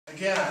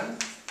Again,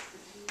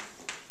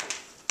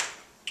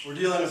 we're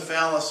dealing with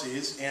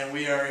fallacies, and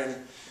we are in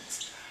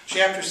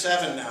chapter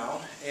 7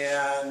 now.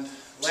 And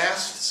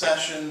last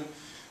session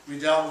we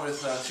dealt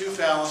with 2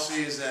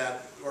 fallacies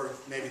that, or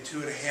maybe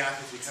 2.5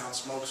 if you count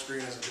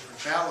smokescreen as a different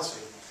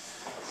fallacy,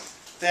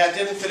 that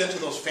didn't fit into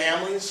those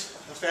families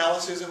of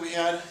fallacies that we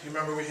had. You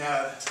remember we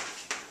had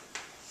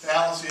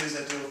fallacies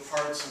that deal with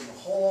parts in the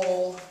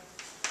whole.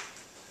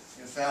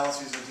 We had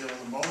fallacies that deal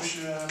with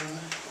emotion.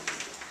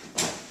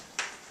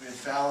 We had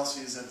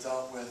fallacies that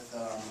dealt with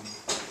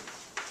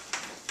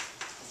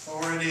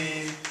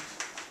authority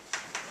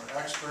or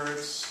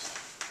experts.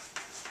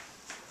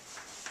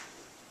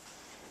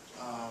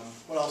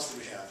 What else do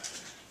we have?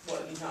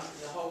 What, you talking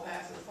the whole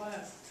pass of the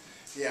class?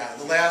 Yeah,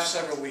 the last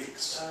several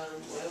weeks.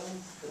 Well,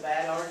 the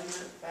bad argument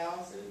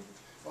fallacy.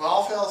 Well,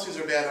 all fallacies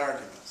are bad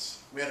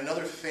arguments. We had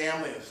another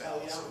family of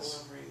fallacies.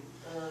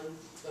 Oh, yeah,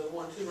 I'm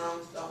wondering. The 2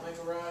 wrongs don't make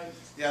a right.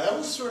 Yeah, that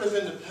was sort of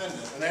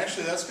independent. And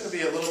actually, that's going to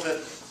be a little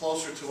bit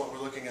closer to what we're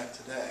looking at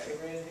today.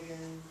 Get rid of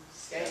again.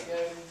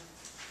 Scapegoating.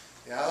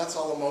 Yeah, that's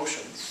all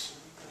emotions.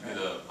 And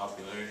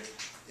popularity?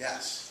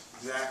 Yes,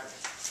 exactly.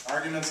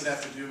 Arguments that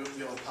have to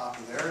deal with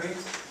popularity.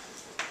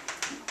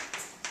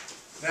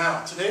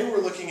 Now, today we're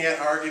looking at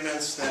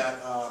arguments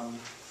that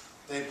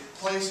they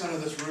place under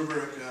this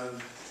rubric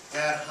of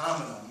ad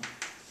hominem,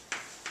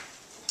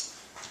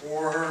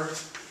 or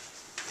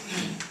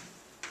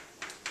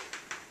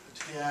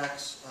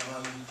attacks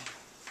on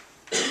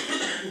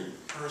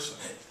person.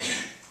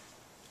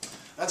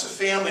 That's a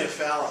family of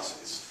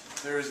fallacies.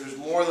 There's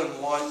more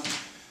than one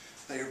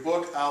that your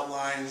book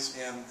outlines,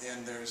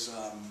 and there's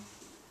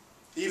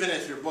even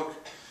if your book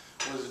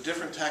was a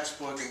different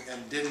textbook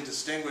and didn't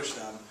distinguish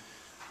them,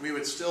 we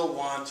would still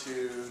want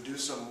to do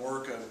some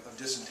work of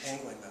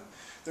disentangling them.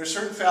 There are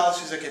certain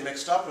fallacies that get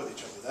mixed up with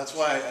each other. That's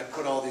why I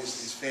put all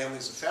these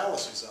families of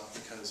fallacies up,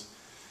 because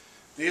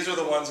these are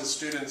the ones that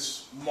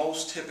students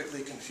most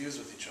typically confuse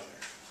with each other.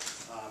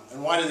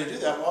 And why do they do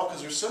that? Well,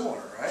 because they're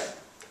similar, right?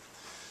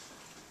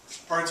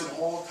 Parts and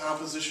whole,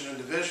 composition and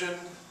division.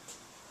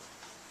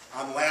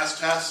 On the last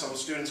test, some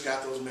students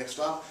got those mixed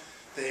up.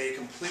 They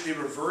completely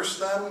reversed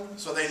them,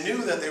 so they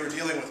knew that they were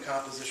dealing with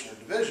composition or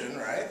division,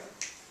 right?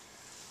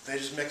 They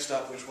just mixed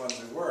up which ones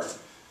they were.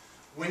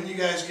 When you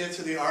guys get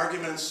to the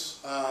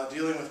arguments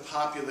dealing with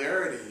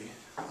popularity,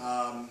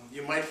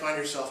 you might find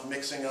yourself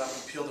mixing up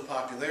appeal to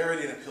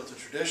popularity and appeal to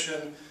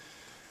tradition.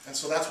 And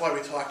so that's why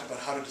we talked about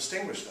how to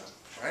distinguish them,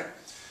 right?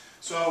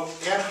 So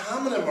ad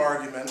hominem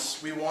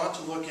arguments, we want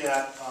to look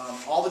at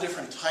all the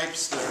different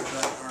types that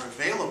are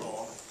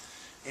available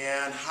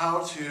and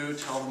how to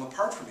tell them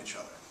apart from each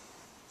other.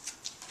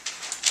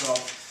 So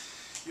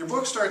your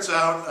book starts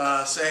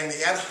out saying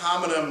the ad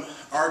hominem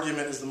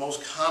argument is the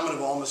most common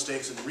of all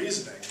mistakes in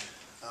reasoning.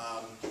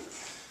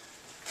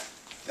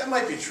 That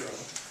might be true.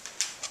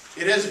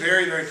 It is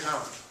very, very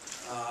common.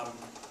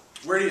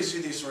 Where do you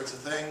see these sorts of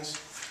things?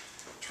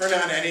 Turn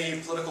on any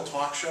political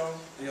talk show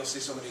and you'll see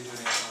somebody doing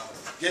ad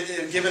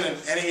hominem. Given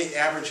any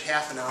average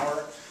half an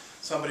hour,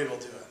 somebody will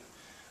do it.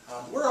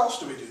 Where else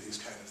do we do these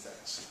kind of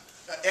things?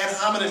 Ad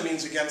hominem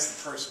means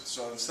against the person.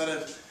 So instead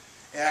of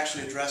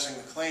actually addressing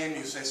the claim,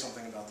 you say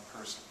something about the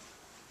person.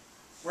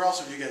 Where else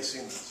have you guys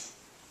seen this?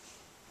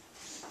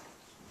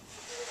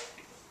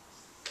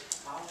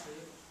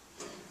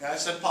 Yeah, I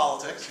said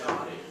politics.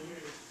 Yeah.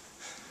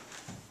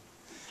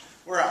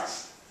 Where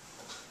else?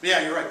 But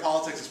yeah, you're right.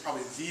 Politics is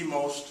probably the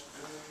most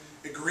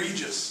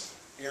egregious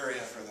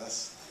area for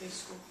this. High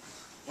school.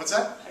 What's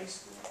that? High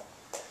school.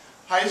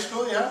 High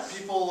school, yeah.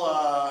 People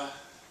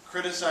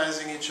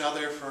criticizing each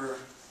other for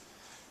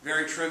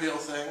very trivial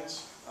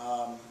things.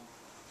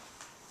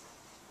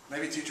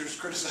 Maybe teachers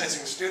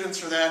criticizing students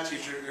for that.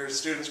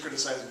 Students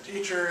criticizing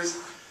teachers.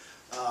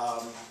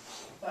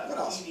 What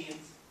else?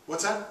 Comedians.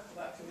 What's that?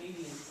 About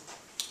comedians.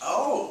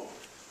 Oh.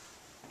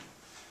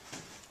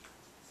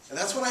 And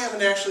that's what I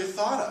haven't actually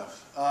thought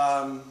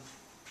of.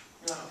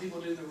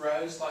 People do the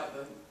roast like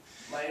the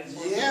ladies.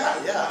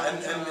 Yeah.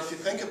 And if you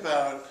think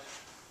about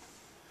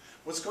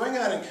what's going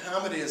on in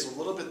comedy is a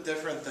little bit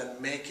different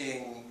than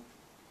making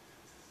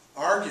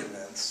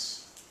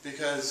arguments,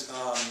 because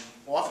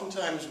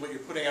oftentimes what you're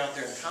putting out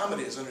there in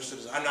comedy is understood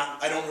as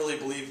I don't really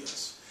believe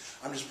this.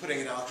 I'm just putting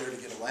it out there to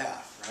get a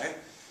laugh, right?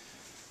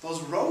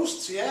 Those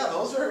roasts, yeah,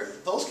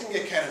 those can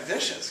get kind of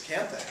vicious,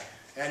 can't they?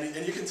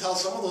 And you can tell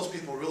some of those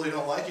people really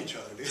don't like each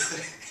other, do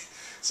they?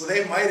 So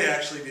they might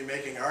actually be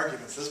making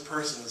arguments. This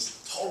person is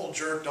a total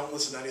jerk. Don't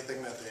listen to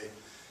anything that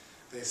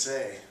they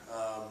say.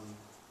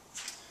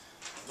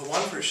 The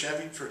one for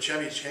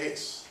Chevy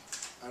Chase,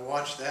 I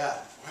watched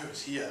that. Boy,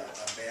 was he a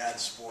bad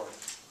sport.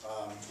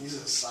 He's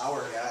a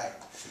sour guy.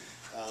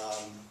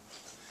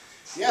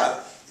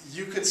 Yeah,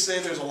 you could say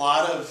there's a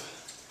lot of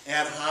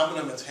ad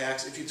hominem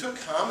attacks. If you took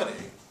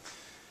comedy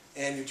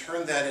and you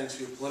turned that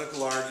into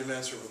political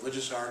arguments or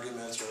religious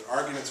arguments or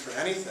arguments for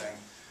anything,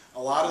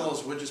 a lot of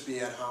those would just be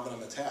ad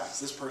hominem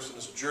attacks. This person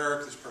is a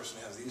jerk, this person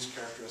has these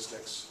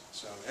characteristics,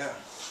 so yeah.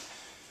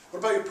 What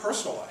about your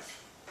personal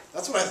life?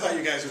 That's what I thought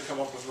you guys would come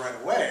up with right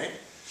away.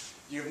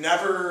 You've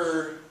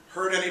never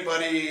heard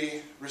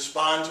anybody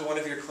respond to one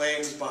of your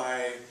claims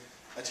by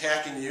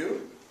attacking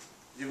you?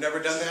 You've never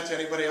done that to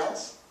anybody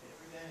else?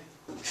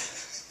 Every day.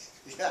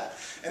 Yeah.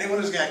 Anyone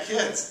who's got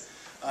kids,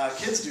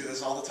 kids do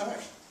this all the time.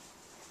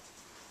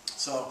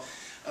 So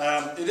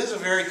it is a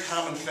very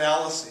common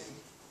fallacy.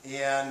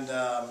 And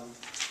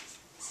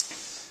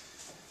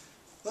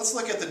let's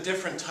look at the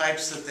different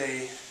types that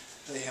they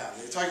have.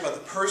 They talk about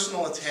the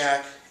personal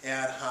attack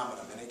ad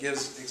hominem, and it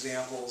gives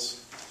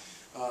examples.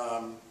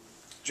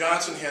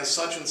 Johnson has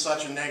such and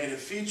such a negative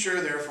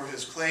feature, therefore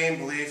his claim,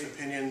 belief,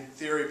 opinion,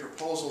 theory,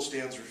 proposal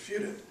stands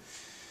refuted.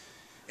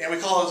 And we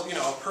call it,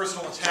 a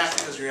personal attack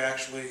because you're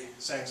actually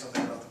saying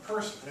something about the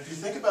person. And if you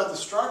think about the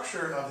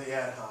structure of the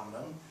ad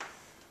hominem,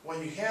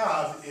 what you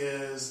have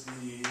is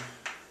the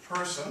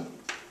person,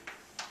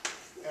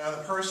 and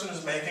the person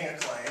is making a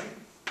claim.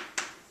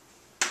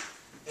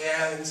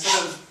 And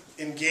instead of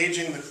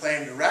engaging the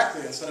claim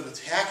directly, instead of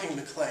attacking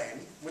the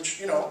claim,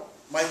 which,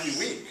 might be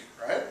weak,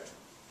 right?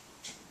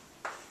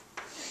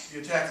 You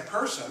attack the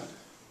person,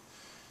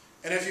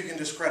 and if you can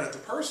discredit the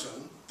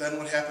person, then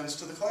what happens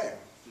to the claim?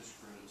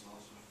 Discredits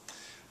also.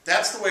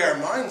 That's the way our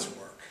minds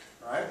work,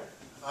 right?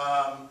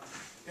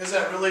 Is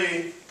that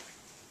really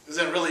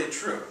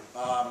true?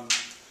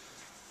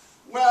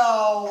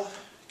 Well,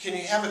 can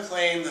you have a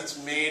claim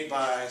that's made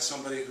by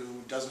somebody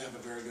who doesn't have a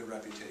very good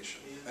reputation?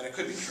 And it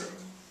could be true.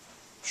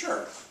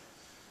 Sure.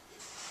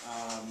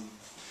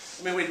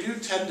 We do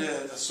tend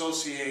to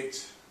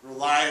associate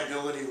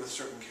reliability with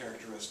certain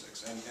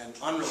characteristics and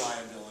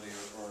unreliability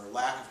or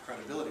lack of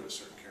credibility with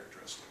certain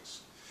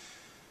characteristics.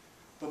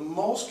 But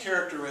most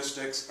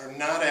characteristics are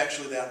not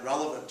actually that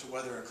relevant to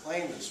whether a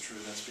claim is true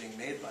that's being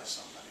made by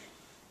somebody.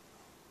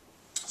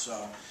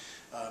 So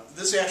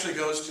this actually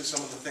goes to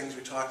some of the things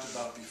we talked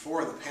about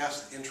before in the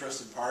past,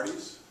 interested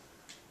parties.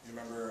 You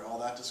remember all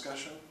that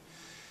discussion?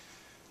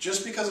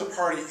 Just because a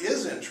party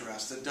is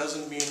interested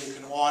doesn't mean you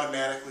can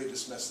automatically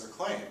dismiss their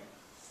claim.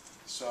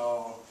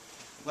 So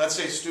let's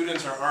say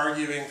students are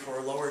arguing for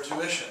lower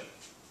tuition.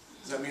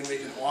 Does that mean we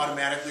can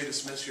automatically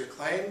dismiss your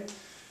claim?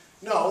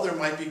 No, there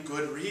might be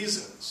good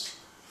reasons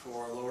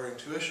for lowering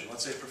tuition.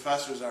 Let's say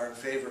professors are in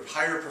favor of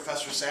higher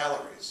professor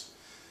salaries.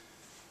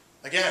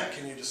 Again,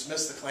 can you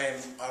dismiss the claim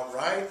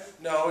outright?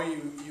 No,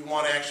 you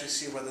want to actually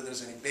see whether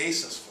there's any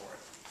basis for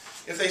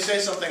it. If they say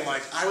something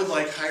like, I would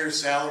like higher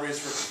salaries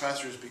for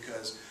professors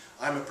because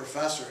I'm a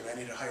professor and I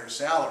need a higher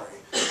salary,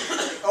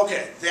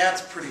 okay,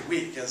 that's pretty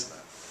weak, isn't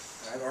it?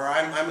 Right? Or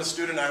I'm a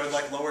student, I would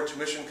like lower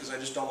tuition because I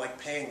just don't like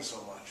paying so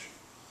much.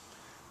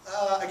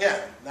 Again,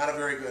 not a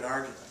very good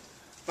argument.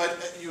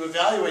 But you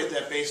evaluate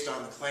that based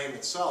on the claim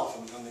itself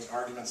and on the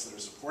arguments that are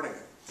supporting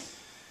it.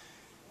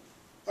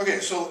 Okay,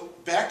 so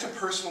back to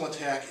personal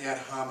attack ad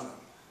hominem.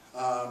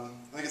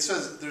 Like it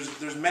says,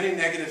 there's many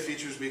negative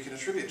features we can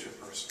attribute to a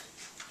person.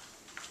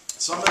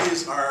 Some of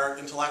these are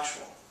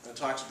intellectual. And it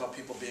talks about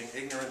people being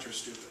ignorant or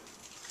stupid.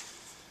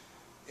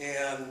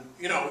 And,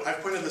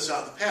 I've pointed this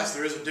out in the past.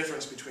 There is a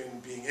difference between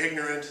being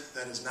ignorant,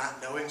 that is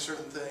not knowing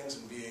certain things,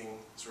 and being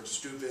sort of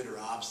stupid or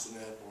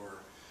obstinate or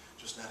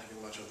just not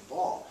having much of the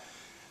ball.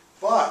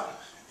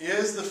 But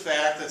is the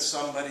fact that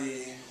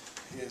somebody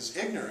is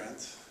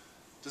ignorant,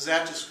 does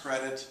that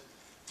discredit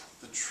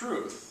the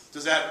truth?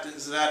 Does that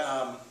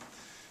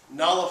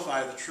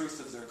nullify the truth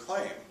of their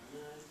claim?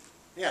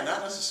 Yeah,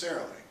 not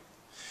necessarily.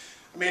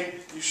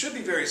 You should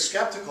be very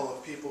skeptical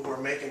of people who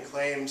are making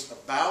claims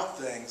about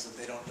things that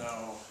they don't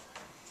know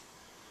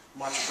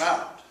much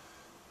about,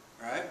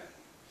 right?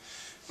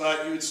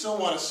 But you would still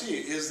want to see,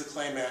 is the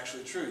claim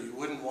actually true? You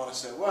wouldn't want to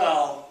say,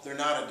 well, they're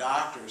not a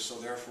doctor, so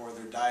therefore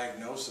their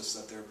diagnosis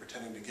that they're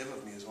pretending to give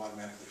of me is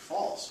automatically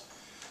false.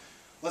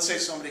 Let's say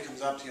somebody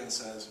comes up to you and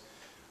says,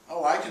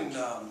 oh, I can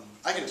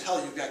tell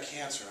you've got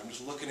cancer. I'm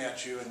just looking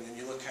at you and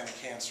you look kind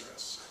of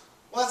cancerous.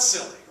 Well, that's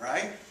silly,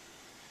 right?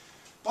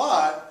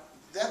 But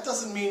that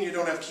doesn't mean you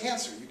don't have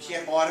cancer. You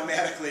can't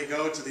automatically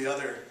go to the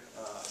other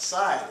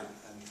side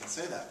and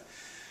say that.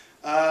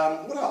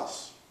 What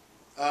else?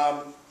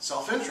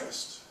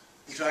 Self-interest.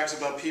 He talks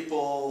about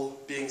people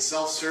being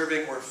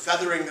self-serving or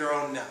feathering their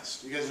own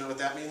nest. You guys know what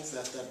that means?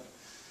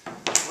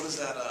 What does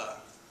that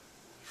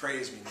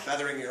phrase mean?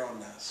 Feathering your own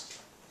nest.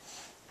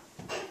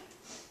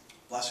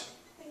 Bless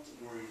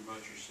you. Worrying about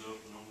yourself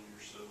and only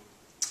yourself.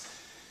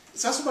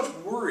 It's not so much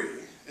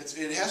worry.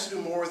 It has to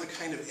do more with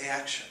the kind of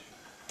action.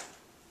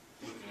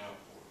 Looking out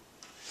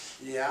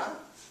for it. Yeah.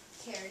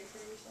 Carry for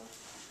yourself.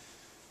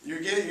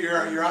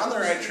 You're on the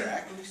right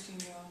track. Boosting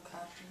your own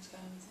confidence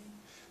kind of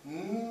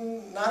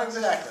thing? Not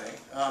exactly.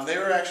 They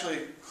were actually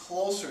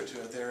closer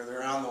to it.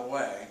 They're on the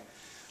way.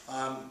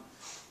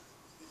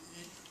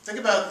 Think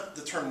about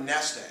the term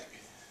nest egg.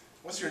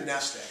 What's your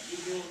nest egg?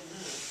 You're building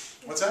this.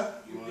 What's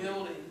that? You're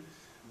building.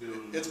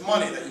 It's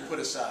money that you put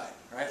aside,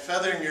 right?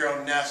 Feathering your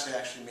own nest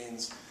actually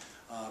means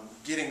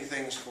getting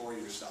things for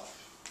yourself.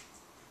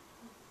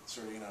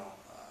 Sort of,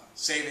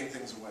 saving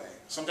things away.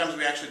 Sometimes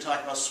we actually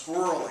talk about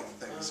squirreling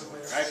things away,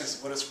 right? Because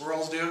what do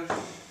squirrels do?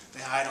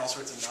 They hide all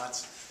sorts of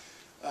nuts.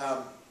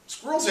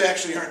 Squirrels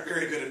actually aren't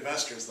very good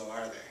investors, though,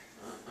 are they?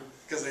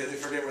 Because they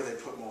forget where they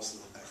put most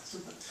of the things.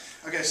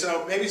 Okay,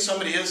 so maybe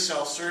somebody is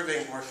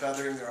self-serving or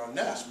feathering their own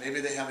nest.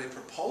 Maybe they have a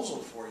proposal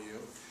for you,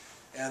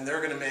 and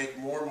they're going to make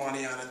more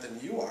money on it than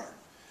you are.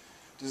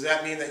 Does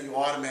that mean that you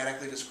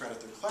automatically discredit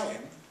their claim?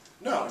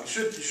 No, you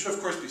should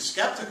of course be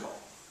skeptical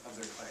of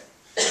their claim.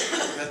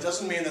 That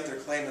doesn't mean that their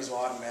claim is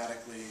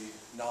automatically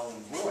null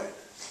and void.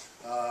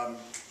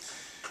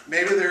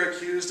 Maybe they're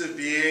accused of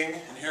being,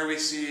 and here we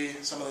see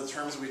some of the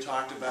terms we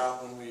talked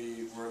about when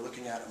we were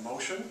looking at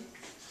emotion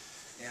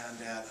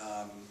and at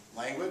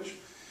language,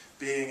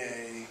 being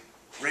a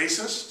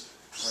racist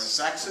or a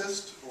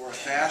sexist or a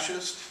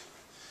fascist.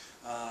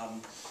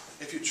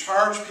 If you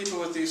charge people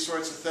with these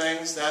sorts of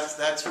things,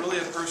 that's really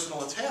a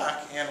personal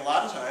attack, and a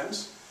lot of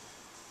times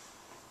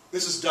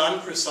this is done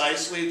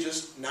precisely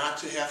just not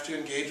to have to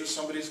engage with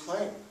somebody's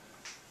claim.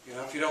 You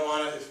know, if you don't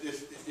want to,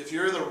 if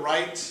you're the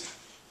right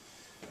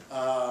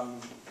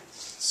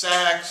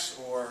sex,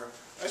 or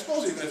I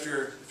suppose even if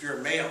you're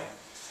a male,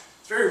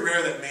 it's very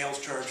rare that males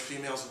charge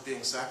females with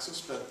being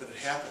sexist, but it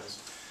happens.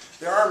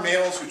 There are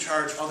males who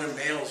charge other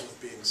males with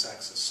being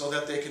sexist so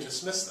that they can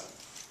dismiss them.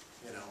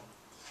 You know.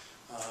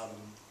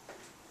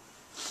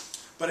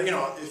 But you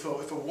know,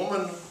 if a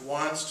woman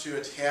wants to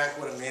attack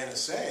what a man is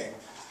saying,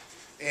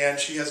 and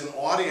she has an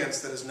audience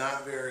that is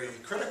not very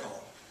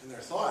critical in their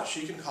thought,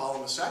 she can call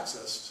him a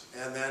sexist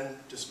and then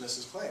dismiss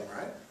his claim,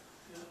 right?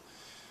 Yeah.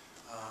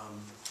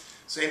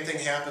 Same thing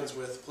happens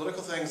with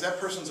political things. That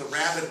person's a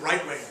rabid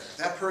right-winger.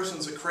 That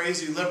person's a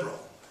crazy liberal.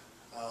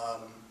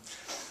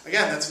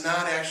 Again, that's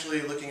not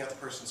actually looking at the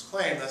person's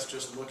claim. That's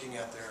just looking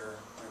at their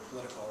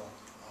political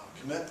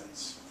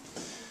commitments.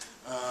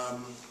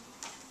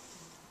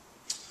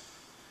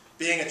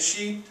 Being a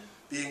cheat,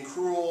 being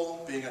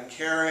cruel, being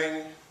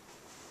uncaring,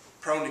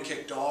 prone to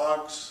kick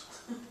dogs,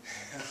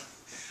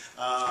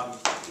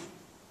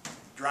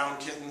 drown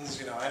kittens,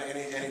 you know,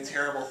 any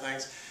terrible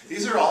things.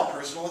 These are all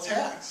personal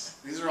attacks.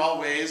 These are all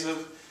ways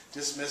of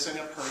dismissing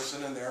a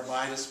person and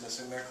thereby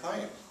dismissing their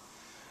claim.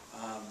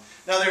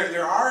 Now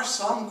there are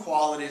some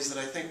qualities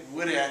that I think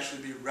would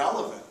actually be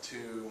relevant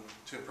to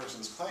a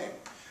person's claim.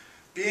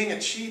 Being a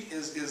cheat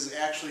is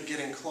actually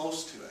getting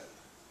close to it.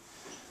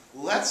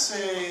 Let's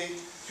say,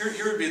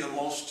 here would be the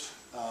most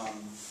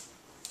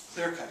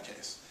clear-cut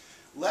case.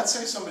 Let's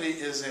say somebody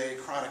is a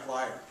chronic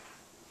liar.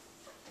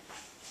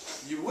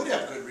 You would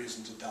have good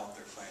reason to doubt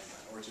their claim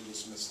then, or to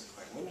dismiss the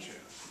claim, wouldn't you?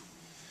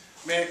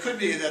 I mean, it could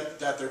be that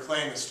their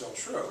claim is still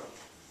true.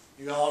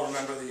 You all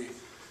remember the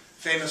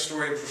famous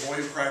story of the boy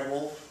who cried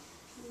wolf?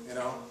 You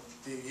know,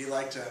 he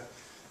liked to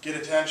get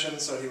attention,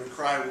 so he would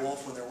cry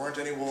wolf when there weren't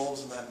any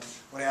wolves, and then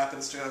what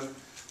happens to him?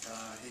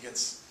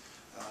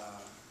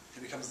 He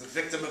becomes the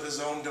victim of his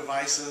own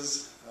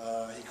devices.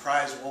 He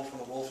cries wolf when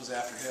the wolf is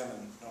after him,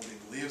 and nobody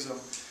believes him.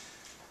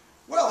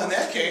 Well, in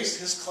that case,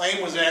 his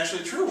claim was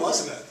actually true,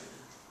 wasn't it?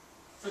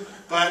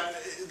 But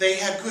they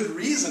had good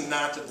reason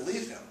not to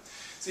believe him.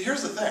 See,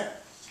 here's the thing.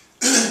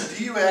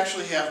 Do you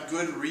actually have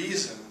good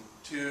reason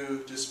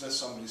to dismiss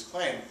somebody's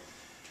claim?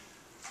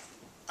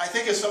 I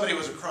think if somebody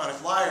was a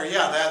chronic liar,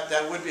 yeah,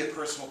 that would be a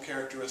personal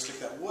characteristic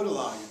that would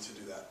allow you to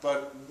do that.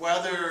 But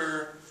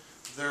whether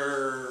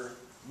they're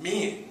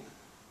mean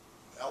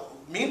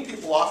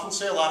people often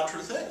say a lot of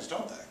true things,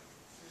 don't they?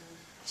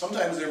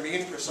 Sometimes they're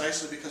mean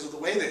precisely because of the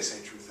way they say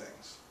true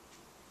things.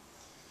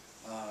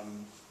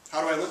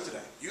 How do I look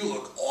today? You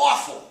look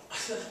awful.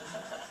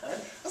 Right?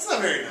 That's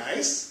not very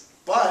nice,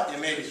 but it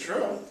may be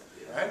true,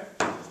 right?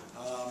 They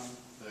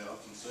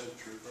often say the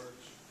truth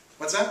hurts.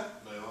 What's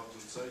that? They often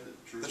say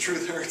that The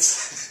truth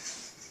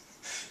hurts.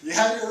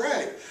 Yeah, you're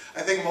right.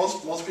 I think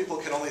most people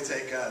can only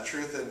take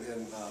truth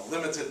in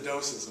limited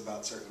doses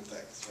about certain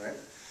things, right?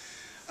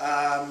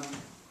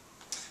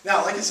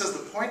 Now, like it says,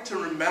 the point to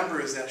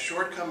remember is that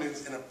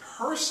shortcomings in a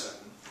person,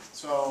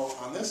 so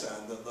on this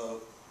end, the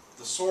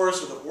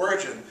source or the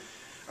origin,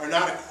 are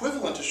not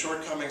equivalent to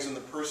shortcomings in the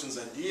person's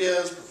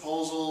ideas,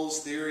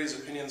 proposals, theories,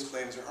 opinions,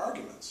 claims, or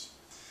arguments.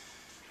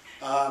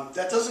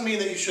 That doesn't mean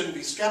that you shouldn't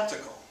be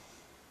skeptical,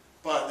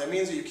 but that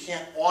means that you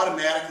can't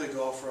automatically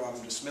go from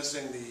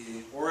dismissing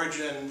the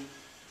origin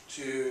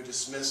to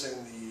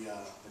dismissing the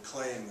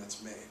claim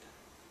that's made.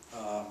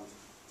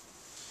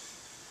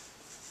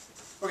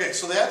 Okay,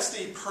 so that's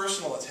the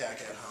personal attack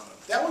ad hominem.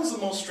 That one's the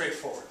most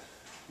straightforward.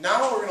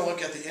 Now we're going to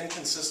look at the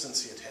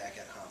inconsistency attack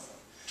ad hominem.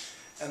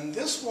 And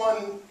this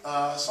one,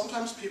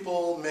 sometimes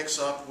people mix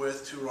up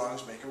with two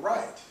wrongs make a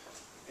right.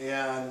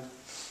 And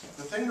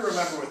the thing to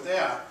remember with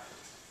that,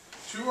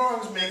 two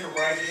wrongs make a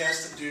right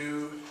has to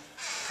do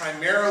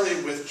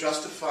primarily with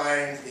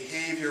justifying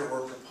behavior or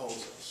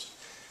proposals.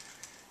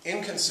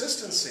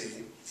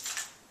 Inconsistency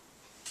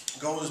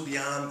goes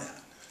beyond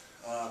that.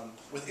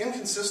 With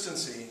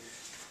inconsistency,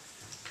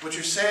 what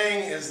you're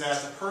saying is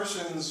that the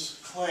person's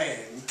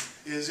claim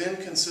is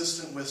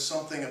inconsistent with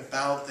something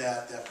about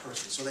that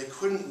person. So they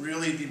couldn't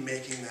really be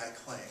making that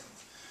claim.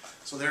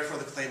 So therefore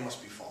the claim must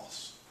be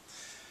false.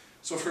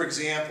 So for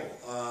example,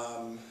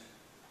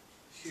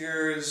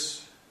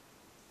 here's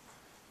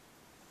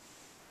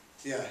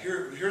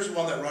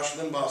one that Rush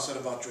Limbaugh said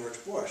about George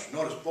Bush.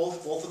 Notice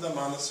both of them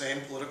on the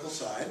same political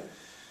side.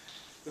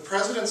 The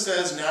president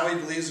says now he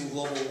believes in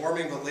global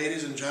warming, but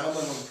ladies and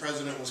gentlemen, when the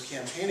president was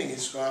campaigning, he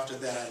scoffed at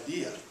that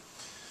idea.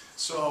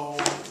 So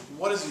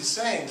what is he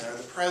saying there?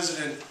 The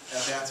president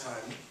at that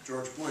time,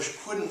 George Bush,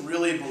 couldn't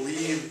really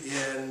believe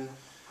in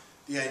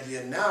the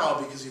idea now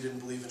because he didn't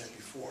believe in it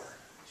before.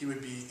 He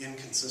would be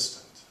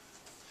inconsistent.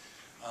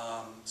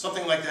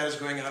 Something like that is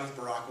going on with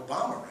Barack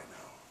Obama right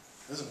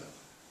now, isn't it?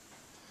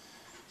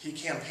 He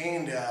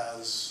campaigned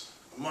as,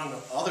 among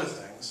other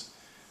things,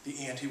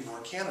 the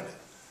anti-war candidate.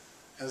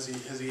 Has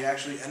he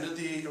actually ended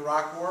the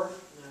Iraq War?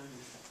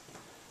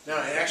 No,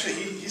 actually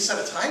he set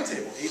a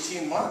timetable,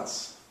 18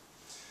 months.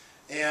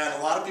 And a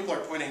lot of people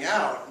are pointing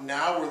out,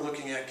 now we're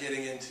looking at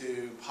getting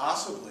into,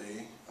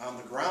 possibly, on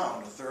the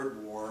ground, a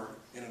third war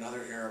in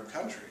another Arab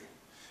country.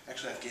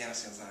 Actually,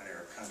 Afghanistan's not an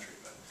Arab country,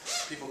 but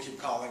people keep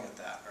calling it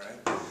that, right?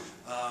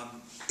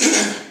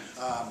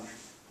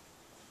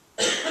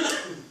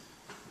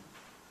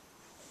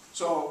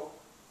 So,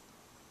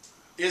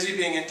 is he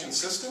being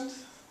inconsistent?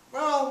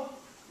 Well,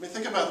 I mean,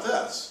 think about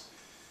this.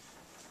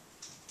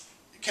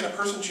 Can a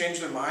person change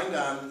their mind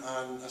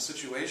on a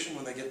situation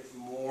when they get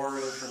more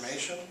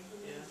information?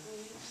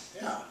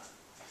 Yeah.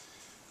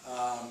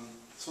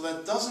 So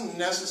that doesn't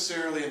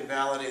necessarily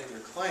invalidate their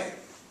claim.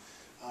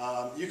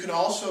 You can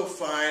also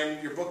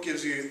find, your book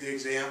gives you the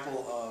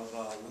example of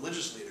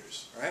religious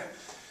leaders, right?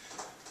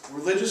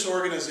 Religious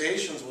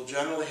organizations will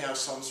generally have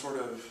some sort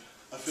of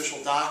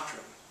official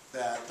doctrine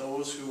that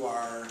those who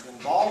are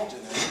involved in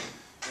it,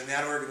 in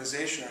that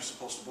organization, are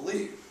supposed to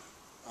believe.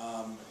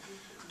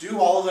 Do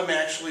all of them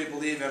actually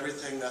believe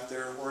everything that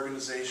their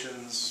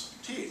organizations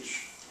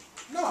teach?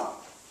 No.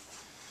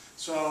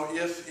 So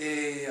if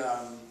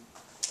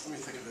let me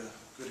think of a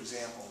good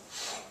example.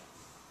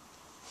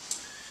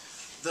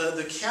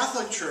 The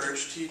Catholic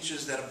Church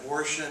teaches that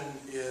abortion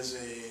is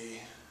a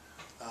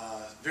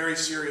very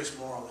serious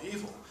moral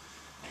evil.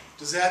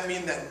 Does that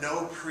mean that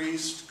no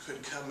priest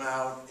could come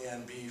out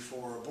and be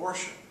for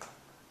abortion?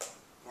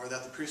 Or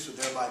that the priest would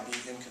thereby be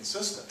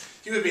inconsistent?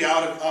 He would be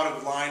out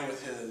of line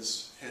with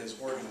his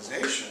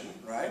organization,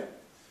 right?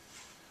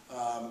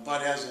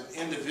 But as an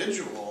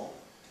individual,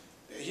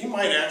 he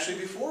might actually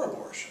be for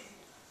abortion.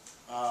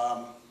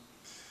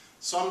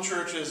 Some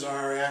churches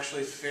are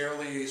actually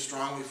fairly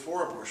strongly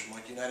for abortion,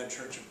 like United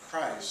Church of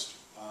Christ.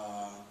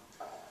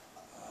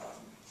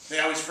 They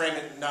always frame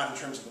it not in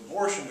terms of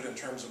abortion, but in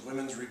terms of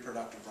women's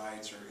reproductive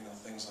rights or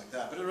things like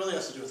that. But it really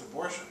has to do with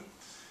abortion.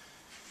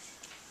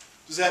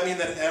 Does that mean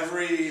that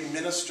every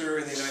minister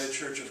in the United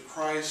Church of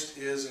Christ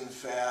is in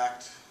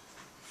fact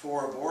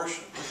for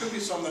abortion? There could be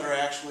some that are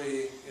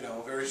actually,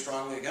 very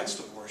strongly against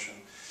abortion.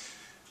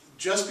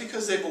 Just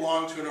because they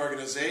belong to an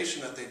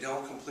organization that they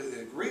don't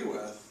completely agree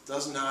with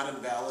does not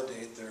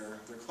invalidate their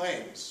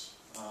claims.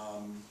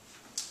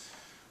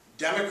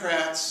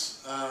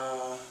 Democrats,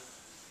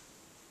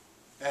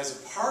 as a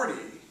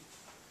party,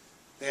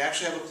 they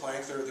actually have a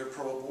plank, they're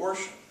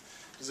pro-abortion.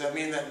 Does that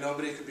mean that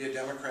nobody could be a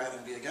Democrat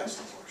and be against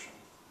abortion?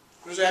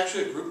 There's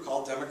actually a group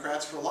called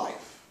Democrats for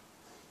Life.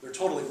 They're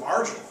totally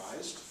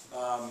marginalized.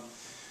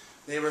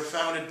 They were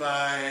founded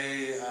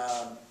by,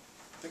 I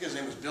think his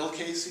name was Bill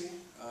Casey.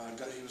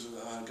 He was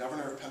a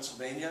governor of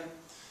Pennsylvania.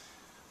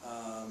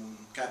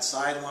 Got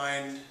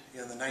sidelined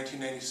in the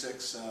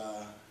 1996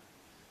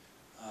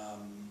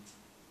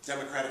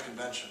 Democratic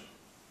Convention.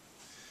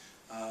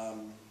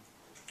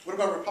 What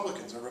about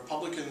Republicans? Are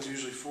Republicans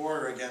usually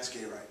for or against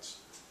gay rights?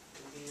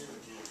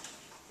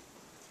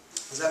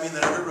 Does that mean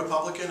that every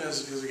Republican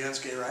is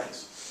against gay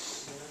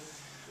rights?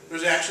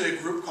 There's actually a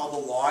group called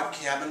the Log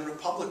Cabin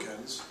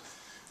Republicans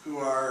who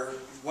are,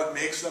 what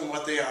makes them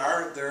what they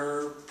are,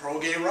 they're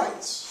pro-gay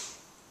rights.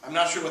 I'm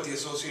not sure what the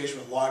association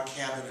with log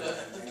cabin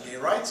and gay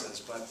rights is,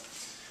 but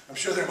I'm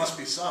sure there must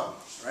be some,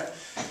 right?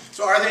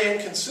 So are they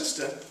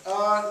inconsistent?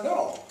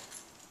 No.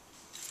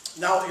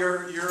 Now,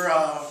 your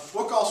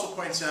book also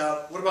points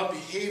out, what about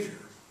behavior?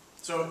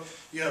 So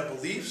you have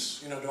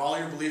beliefs, do all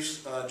your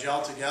beliefs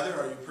gel together?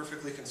 Are you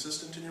perfectly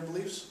consistent in your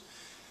beliefs?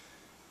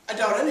 I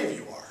doubt any of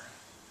you are.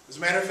 As a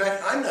matter of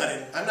fact, I'm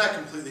not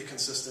completely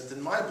consistent in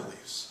my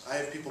beliefs. I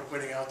have people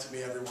pointing out to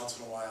me every once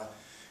in a while,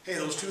 hey,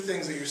 those two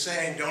things that you're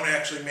saying don't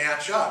actually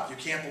match up. You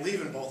can't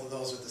believe in both of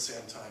those at the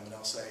same time. And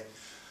I'll say,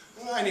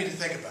 well, I need to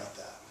think about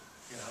that.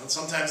 And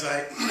sometimes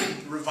I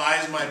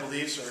revise my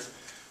beliefs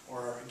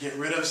or get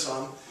rid of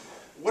some.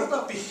 What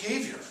about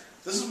behavior?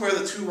 This is where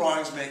the two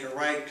wrongs make a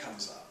right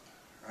comes up,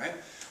 right?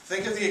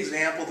 Think of the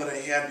example that I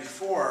had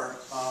before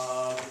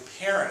of the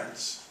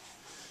parent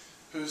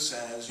who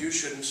says, you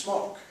shouldn't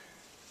smoke.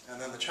 And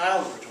then the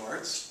child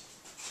retorts,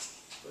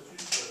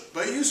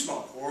 but you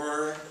smoke,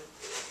 or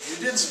you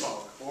did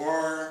smoke,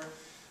 or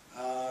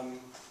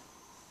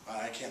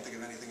I can't think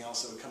of anything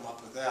else that would come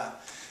up with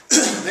that.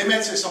 They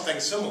might say something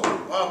similar.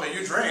 Well, but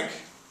you drink.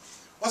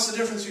 What's the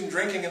difference between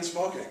drinking and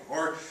smoking?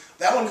 Or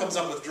that one comes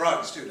up with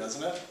drugs too,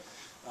 doesn't it?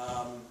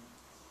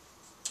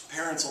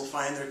 Parents will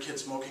find their kid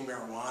smoking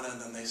marijuana and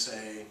then they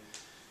say,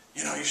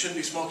 you shouldn't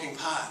be smoking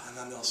pot. And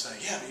then they'll say,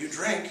 yeah, but you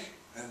drink,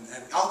 and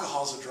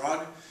alcohol's a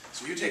drug,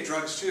 so you take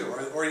drugs too,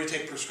 or you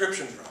take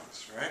prescription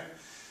drugs, right?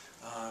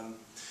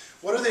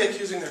 What are they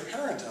accusing their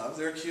parent of?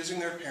 They're accusing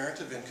their parent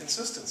of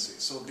inconsistency.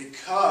 So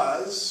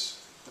because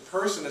the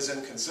person is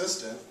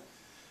inconsistent,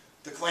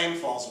 the claim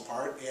falls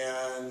apart,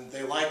 and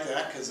they like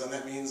that because then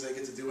that means they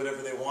get to do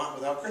whatever they want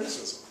without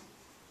criticism.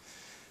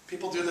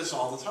 People do this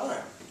all the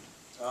time.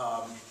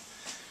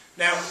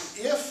 Now,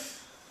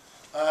 if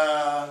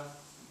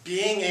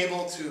being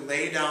able to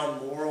lay down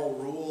moral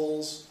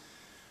rules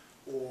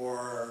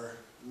or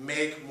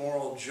make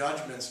moral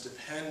judgments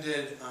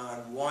depended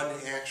on one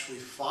actually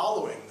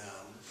following them,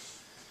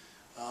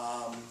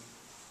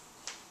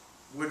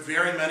 would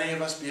very many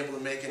of us be able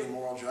to make any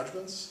moral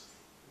judgments?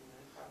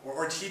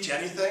 Or teach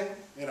anything,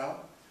 you know?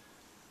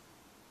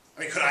 I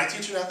mean, could I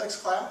teach an ethics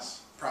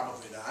class?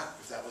 Probably not,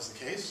 if that was the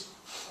case.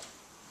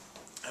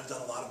 I've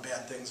done a lot of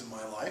bad things in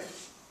my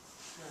life,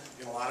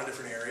 in a lot of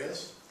different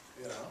areas,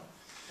 you know?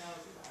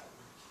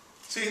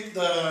 See,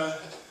 the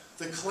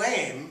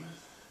claim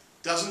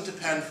doesn't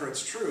depend for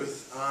its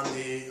truth on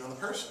the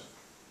person.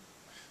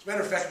 As a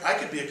matter of fact, I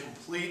could be a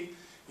complete,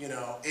 you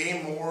know,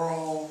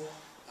 amoral,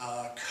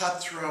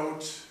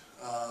 cutthroat,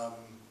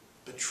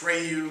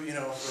 betray you, you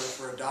know,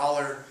 for a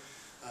dollar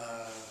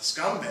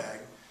scumbag,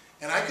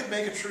 and I could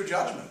make a true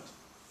judgment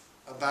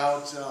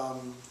about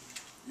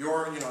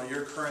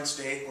your current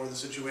state or the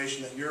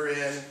situation that you're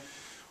in,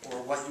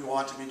 or what you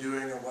ought to be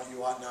doing or what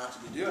you ought not to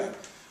be doing.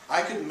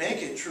 I could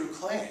make a true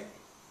claim,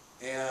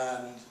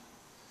 and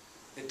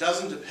it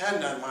doesn't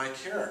depend on my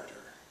character.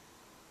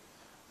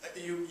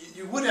 You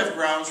would have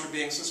grounds for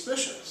being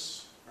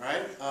suspicious,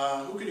 right?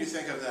 Who can you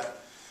think of that?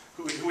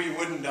 Who you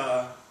wouldn't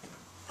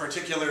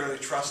particularly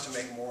trust to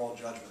make moral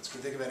judgments? Can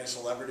you think of any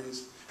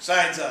celebrities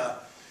besides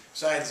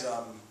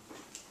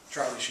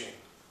Charlie Sheen?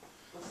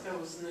 Let's go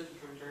with Snooki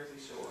from Jersey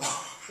Shore.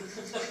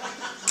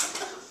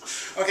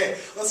 Okay,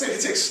 let's say you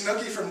take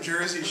Snooki from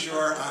Jersey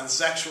Shore on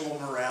sexual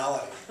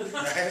morality,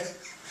 right?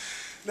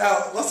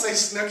 Now, let's say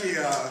Snooki,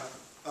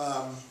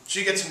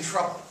 she gets in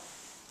trouble,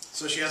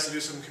 so she has to do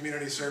some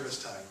community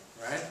service time,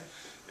 right?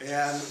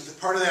 And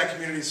part of that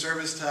community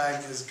service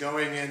time is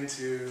going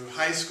into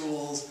high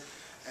schools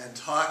and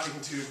talking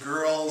to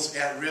girls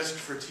at risk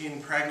for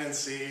teen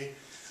pregnancy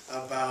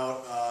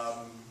about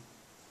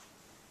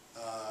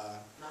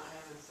Not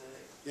having sex.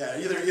 yeah,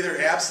 either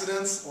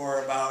abstinence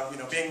or about, you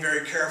know, being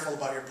very careful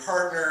about your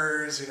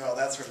partners, you know,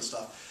 that sort of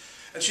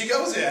stuff. And she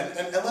goes in,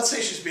 and let's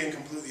say she's being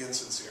completely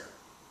insincere,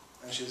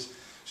 and she's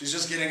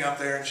just getting up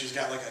there and she's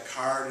got like a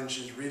card and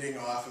she's reading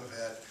off of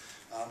it.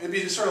 It'd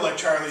be sort of like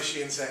Charlie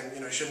Sheen saying,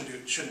 you know, shouldn't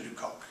do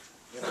coke,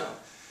 you know.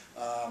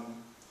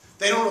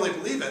 They don't really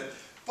believe it,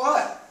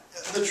 but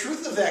the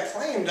truth of that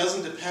claim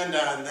doesn't depend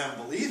on them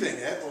believing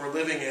it or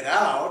living it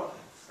out,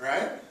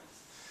 right?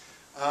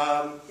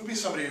 Who'd be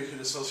somebody who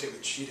could associate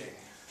with cheating?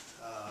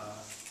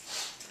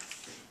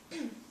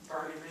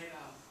 Bernie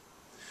Madoff.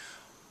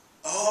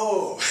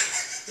 Oh!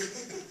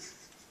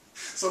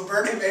 So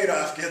Bernie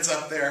Madoff gets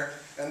up there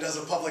and does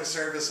a public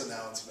service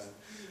announcement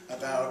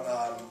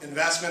about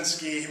investment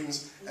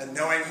schemes and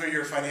knowing who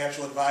your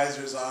financial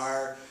advisors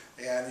are.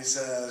 And he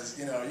says,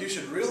 you know, you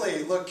should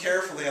really look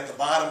carefully at the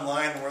bottom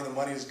line and where the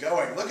money's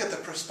going. Look at the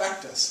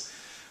prospectus.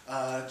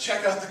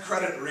 Check out the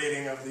credit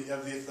rating of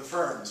the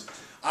firms.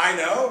 I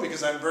know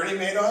because I'm Bernie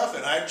Madoff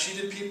and I've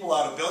cheated people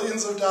out of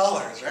billions of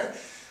dollars, right?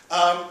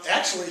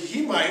 Actually,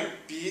 he might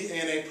be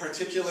in a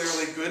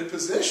particularly good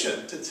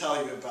position to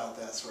tell you about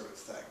that sort of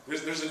thing.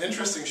 There's an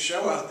interesting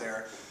show out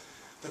there,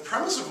 the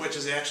premise of which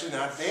is actually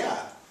not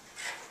bad.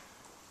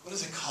 What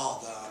is it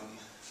called?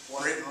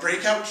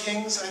 Breakout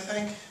Kings, I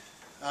think.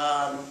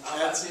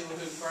 About people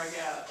who break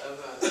out of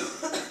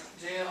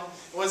jail.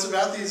 Well, it's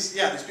about these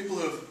people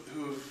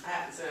who've I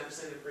haven't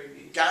seen the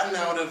preview. gotten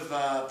out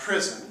of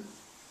prison,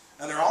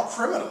 and they're all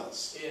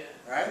criminals, Yeah.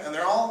 right? And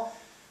they're all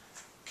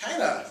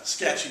kind of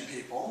sketchy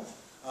people.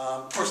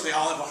 Of course, they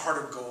all have a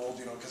heart of gold,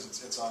 you know, because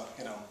it's got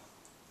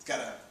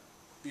to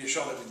be a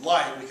show that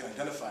we can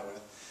identify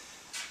with.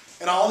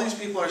 And all these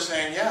people are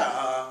saying,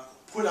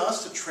 put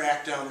us to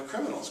track down the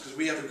criminals, because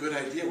we have a good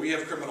idea. We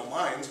have criminal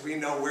minds. We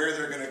know where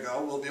they're going to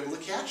go. We'll be able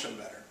to catch them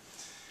better.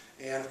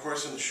 And, of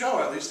course, in the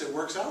show, at least, it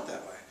works out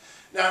that way.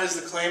 Now, is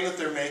the claim that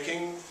they're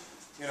making,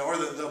 you know, or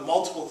the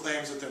multiple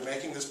claims that they're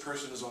making, this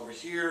person is over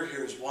here,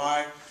 here's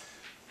why,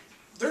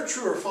 they're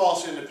true or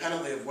false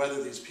independently of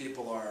whether these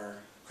people are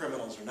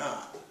criminals or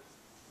not,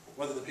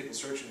 whether the people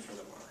searching for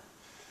them are.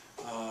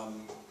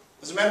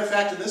 As a matter of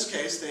fact, in this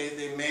case,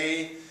 they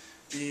may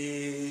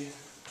be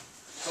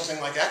something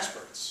like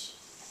experts.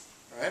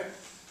 Right?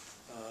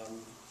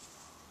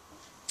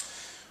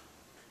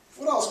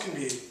 What else can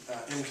be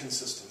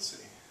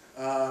inconsistency?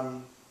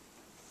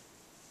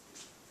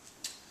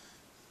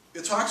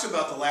 It talks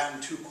about the Latin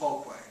tu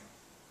quoque,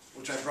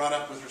 which I brought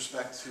up with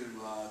respect to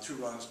two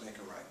wrongs make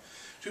a right.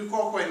 Tu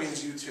quoque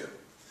means you too.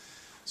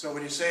 So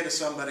when you say to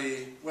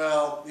somebody,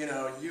 well, you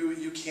know,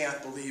 you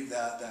can't believe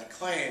that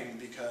claim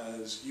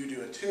because you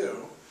do it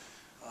too,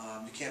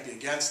 you can't be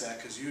against that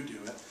because you do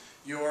it,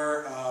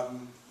 you're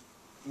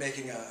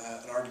making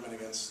an argument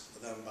against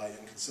them by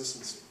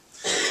inconsistency.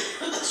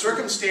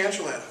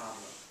 Circumstantial ad hominem.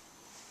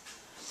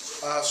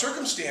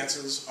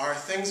 circumstances are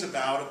things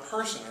about a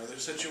person or their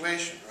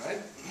situation, right?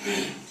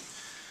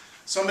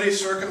 Somebody's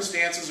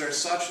circumstances are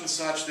such and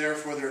such,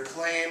 therefore their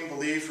claim,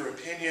 belief, or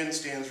opinion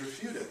stands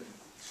refuted.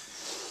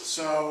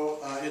 So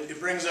it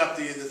brings up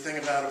the thing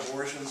about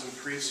abortions and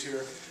priests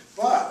here.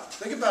 But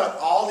think about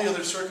all the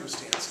other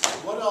circumstances.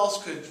 What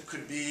else could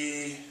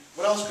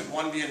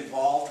one be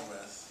involved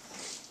with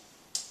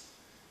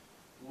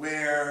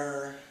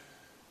where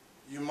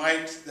you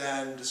might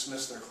then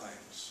dismiss their claims?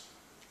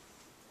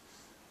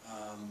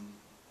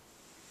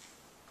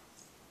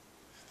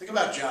 Think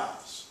about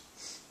jobs.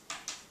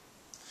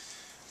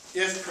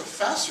 If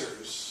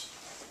professors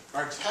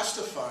are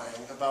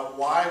testifying about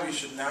why we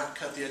should not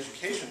cut the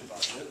education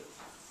budget,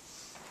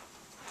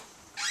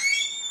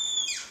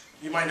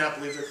 you might not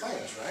believe their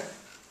claims, right?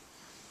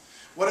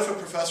 What if a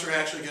professor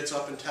actually gets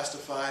up and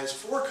testifies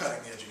for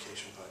cutting the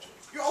education budget?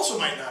 You also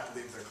might not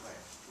believe their claim.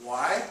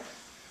 Why?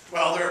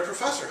 Well, they're a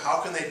professor.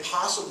 How can they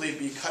possibly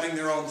be cutting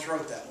their own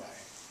throat that way?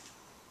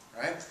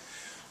 Right?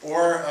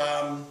 Or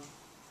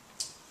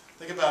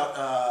think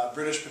about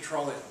British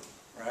Petroleum,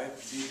 right?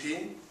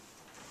 BP.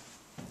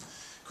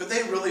 Could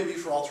they really be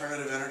for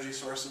alternative energy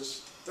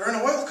sources? They're an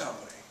oil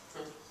company.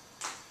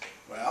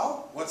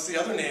 Well, what's the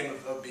other name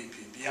of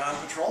BP? Beyond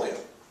Petroleum.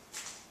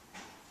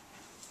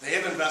 They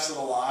have invested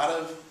a lot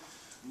of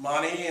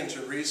money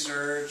into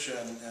research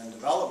and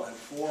development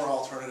for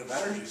alternative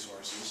energy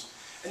sources.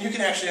 And you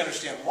can actually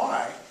understand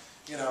why.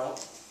 You know,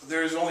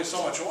 there's only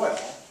so much oil.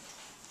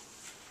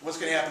 What's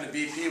going to happen to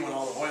BP when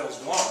all the oil's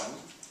gone?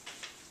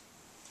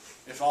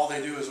 If all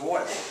they do is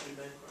oil.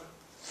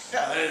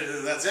 Yeah,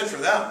 that's it for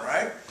them,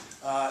 right?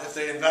 If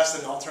they invest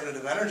in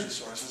alternative energy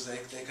sources, they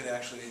could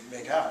actually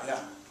make out, yeah.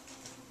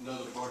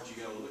 Another part you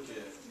got to look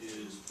at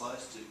is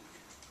plastic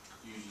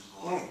uses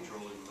a lot of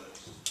petroleum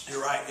base.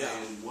 You're right, yeah.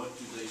 And what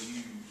do they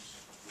use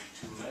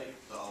to make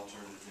the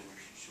alternative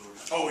energy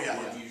sources? Oh, yeah,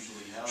 what yeah.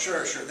 Usually how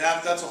Sure.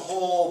 That's a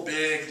whole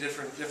big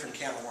different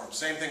can of worms.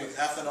 Same thing with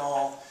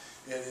ethanol.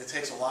 It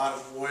takes a lot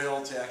of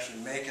oil to actually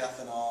make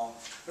ethanol.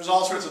 There's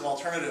all sorts of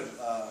alternative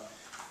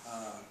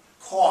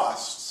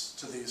costs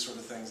to these sort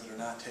of things that are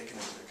not taken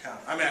into account.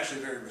 I'm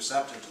actually very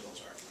receptive to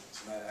those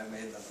arguments, and I've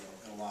made them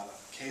in a lot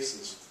of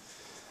cases.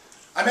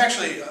 I'm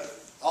actually,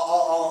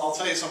 I'll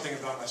tell you something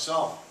about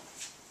myself,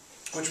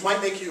 which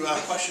might make you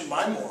question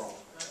my moral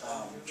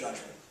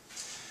judgment.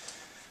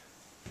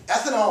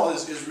 Ethanol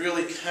is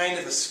really kind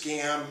of a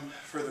scam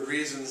for the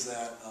reasons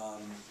that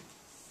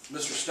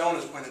Mr. Stone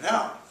has pointed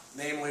out.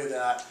 Namely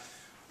that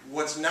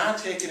what's not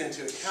taken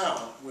into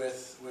account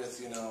with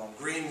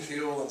green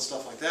fuel and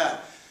stuff like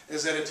that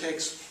is that it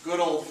takes good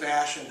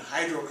old-fashioned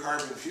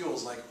hydrocarbon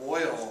fuels like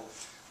oil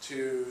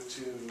to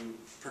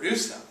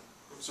produce them.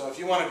 So if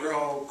you want to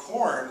grow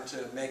corn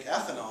to make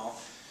ethanol,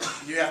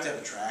 you have to have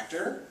a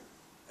tractor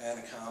and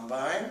a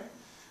combine,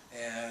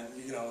 and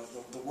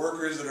the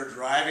workers that are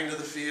driving to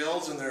the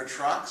fields in their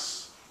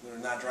trucks, they're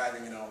not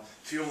driving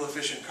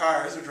fuel-efficient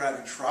cars, they're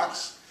driving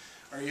trucks,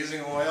 are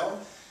using oil.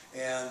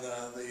 And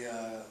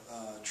the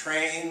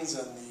trains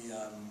and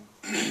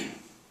the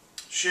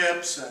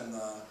ships and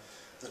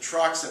the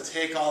trucks that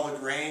take all the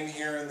grain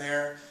here and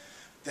there,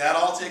 that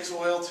all takes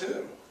oil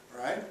too,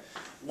 right?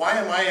 Why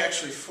am I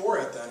actually for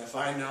it then if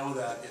I know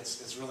that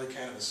it's really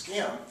kind of a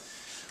scam?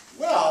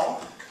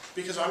 Well,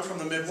 because I'm from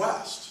the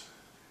Midwest.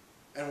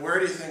 And where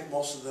do you think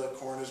most of the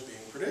corn is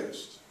being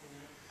produced?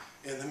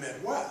 In the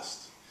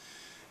Midwest.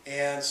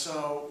 And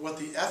so what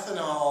the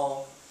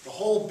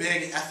whole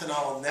big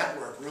ethanol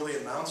network really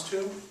amounts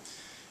to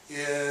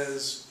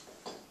is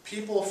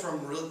people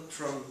from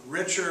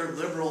richer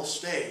liberal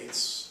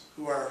states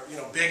who are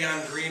big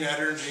on green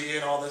energy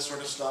and all this sort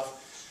of stuff.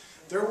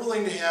 They're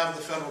willing to have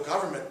the federal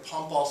government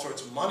pump all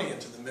sorts of money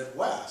into the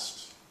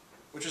Midwest,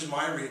 which is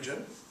my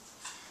region.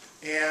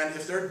 And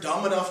if they're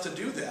dumb enough to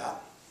do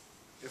that,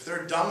 if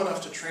they're dumb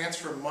enough to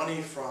transfer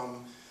money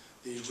from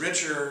the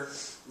richer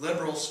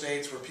liberal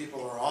states where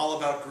people are all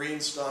about green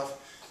stuff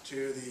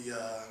to the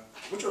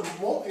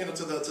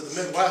to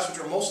the Midwest, which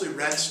are mostly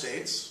red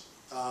states,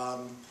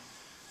 and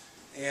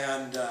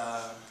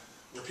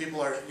where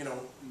people are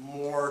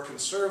more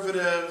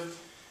conservative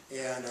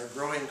and are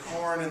growing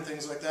corn and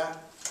things like that.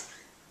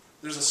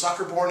 There's a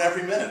sucker born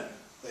every minute,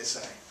 they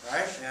say,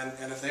 right?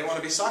 And if they want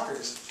to be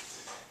suckers,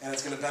 and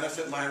it's going to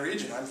benefit my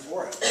region, I'm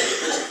for it.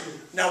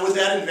 Now, would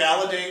that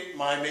invalidate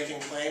my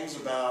making claims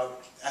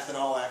about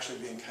ethanol actually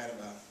being kind of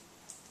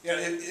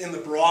a, in the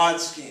broad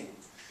scheme?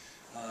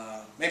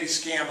 Maybe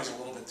scam is a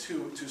little bit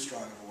too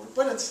strong of a word,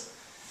 but it's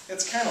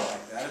kind of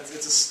like that.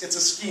 It's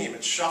a scheme.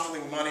 It's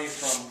shuffling money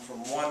from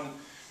one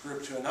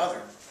group to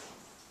another.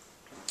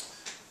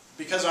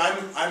 Because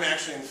I'm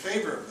actually in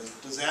favor of it,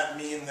 does that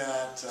mean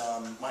that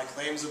my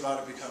claims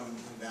about it become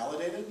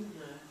invalidated?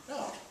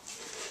 No.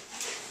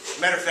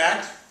 Matter of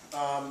fact,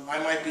 I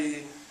might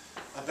be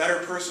a better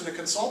person to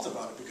consult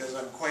about it because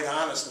I'm quite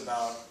honest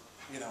about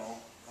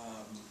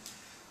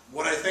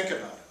what I think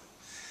about it.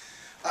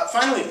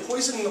 Finally,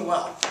 poisoning the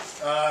well.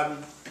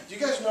 Do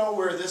you guys know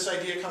where this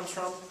idea comes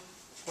from?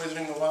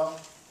 Poisoning the well?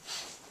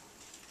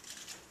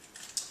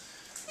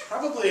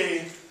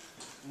 Probably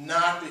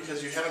not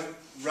because you haven't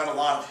read a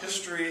lot of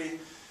history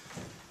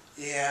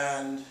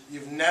and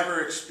you've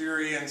never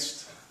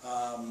experienced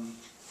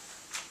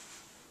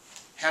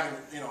having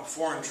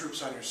foreign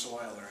troops on your soil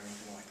or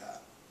anything like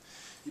that.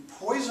 You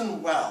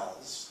poison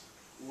wells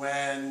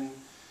when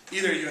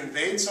either you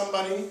invade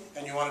somebody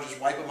and you want to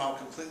just wipe them out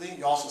completely.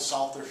 You also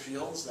salt their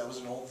fields. That was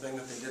an old thing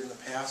that they did in the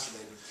past. So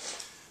they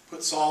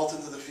put salt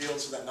into the field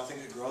so that nothing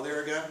could grow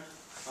there again.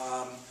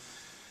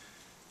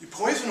 You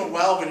poison a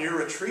well when you're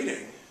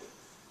retreating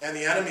and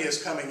the enemy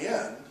is coming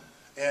in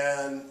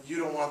and you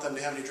don't want them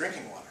to have any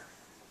drinking water.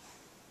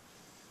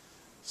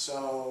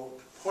 So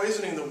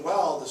poisoning the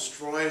well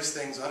destroys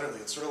things utterly.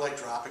 It's sort of like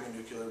dropping a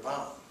nuclear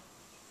bomb,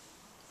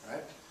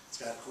 right? It's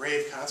got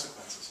grave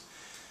consequences.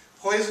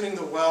 Poisoning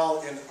the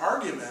well in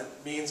argument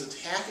means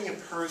attacking a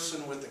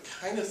person with the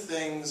kind of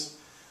things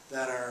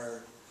that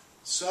are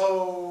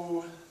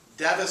so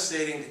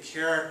devastating to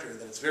character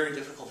that it's very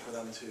difficult for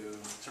them to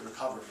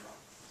recover from.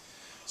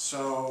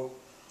 So,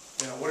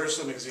 what are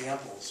some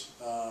examples?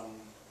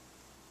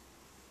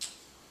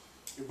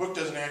 Your book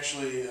doesn't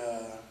actually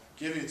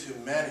give you too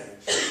many.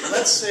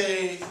 Let's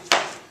say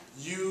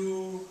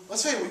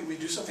we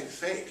do something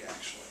fake,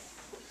 actually.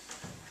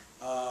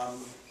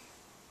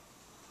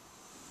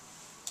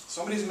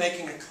 Somebody's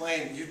making a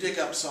claim, you dig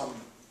up some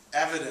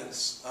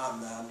evidence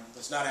on them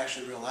that's not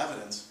actually real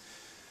evidence,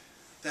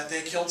 that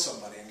they killed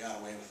somebody and got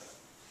away with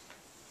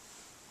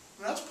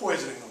it. That's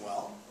poisoning the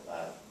well.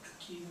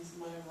 Accused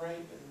them of rape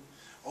and...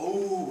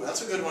 Oh,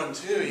 that's a good one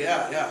too,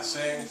 yeah,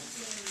 saying,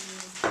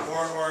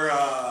 or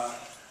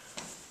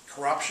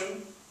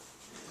corruption,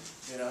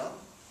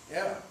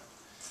 yeah.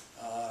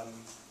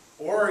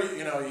 Or,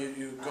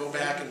 you go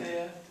back and...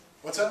 Theft.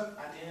 What's that?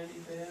 Identity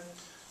theft.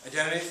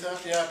 Identity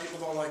theft, yeah, people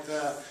don't like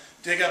that.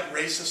 Dig up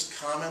racist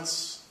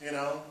comments,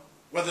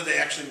 whether they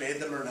actually made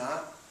them or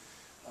not.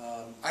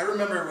 I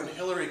remember when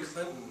Hillary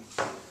Clinton,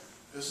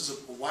 this is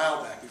a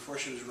while back before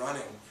she was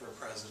running for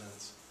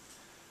president,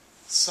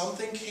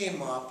 something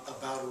came up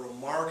about a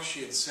remark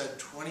she had said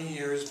 20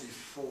 years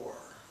before.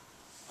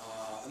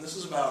 And this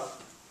was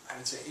about, I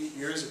would say, 8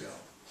 years ago.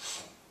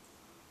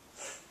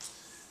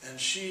 And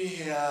she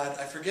had,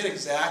 I forget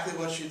exactly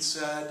what she'd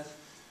said.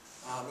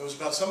 It was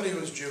about somebody who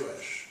was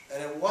Jewish.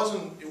 And it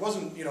wasn't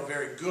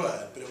very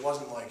good, but it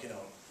wasn't like,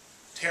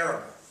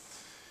 terrible.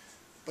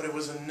 But it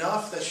was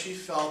enough that she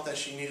felt that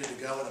she needed to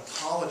go and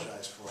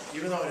apologize for it,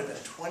 even though it had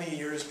been 20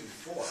 years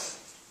before.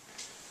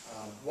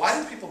 Why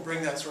do people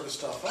bring that sort of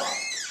stuff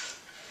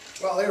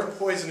up? Well, they were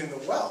poisoning the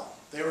well.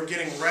 They were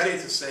getting ready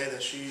to say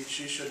that she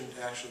shouldn't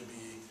actually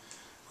be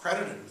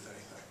credited with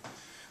anything.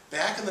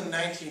 Back in the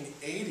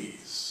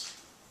 1980s,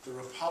 the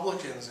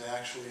Republicans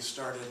actually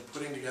started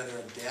putting together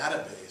a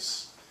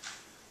database.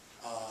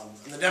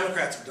 And the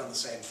Democrats have done the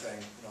same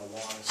thing,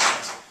 long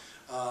since.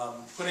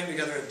 Putting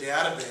together a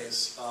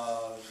database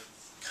of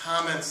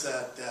comments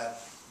that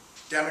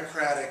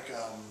Democratic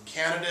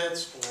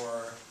candidates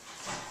or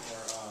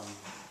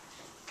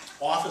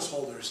office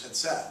holders had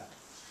said,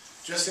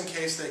 just in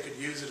case they could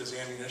use it as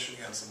ammunition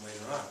against them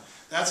later on.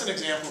 That's an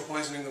example of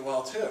poisoning the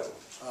well too,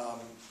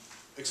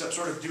 except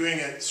sort of doing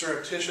it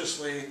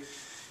surreptitiously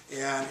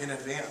and in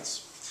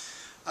advance.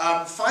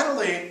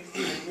 Finally,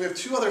 we have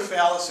two other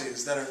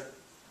fallacies that are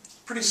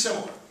pretty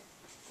similar.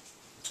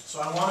 So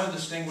I want to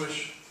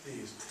distinguish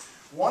these.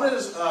 One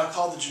is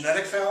called the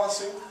genetic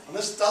fallacy, and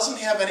this doesn't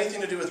have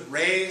anything to do with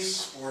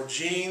race or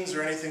genes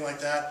or anything like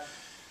that.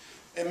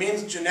 It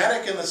means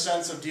genetic in the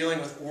sense of dealing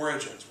with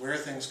origins, where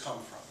things come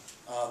from.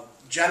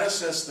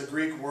 Genesis, the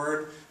Greek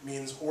word,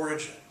 means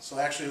origin. So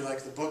actually,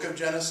 like the book of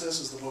Genesis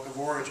is the book of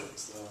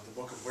origins, the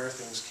book of where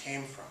things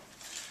came from.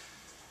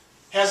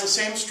 Has the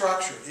same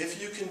structure.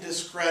 If you can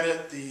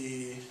discredit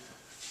the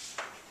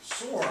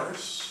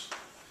source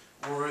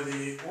or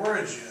the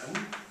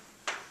origin,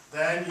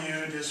 then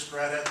you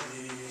discredit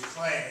the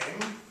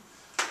claim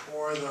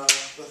or the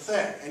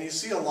thing. And you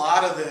see a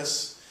lot of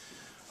this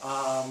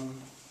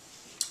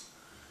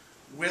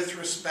with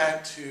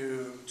respect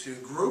to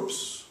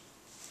groups.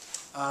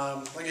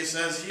 Like it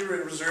says, he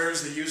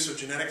reserves the use of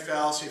genetic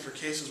fallacy for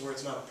cases where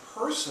it's not a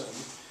person,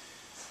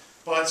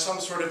 but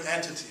some sort of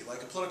entity,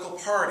 like a political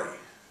party,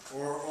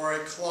 or a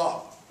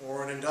club,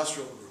 or an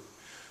industrial group,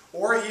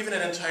 or even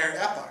an entire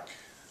epoch.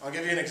 I'll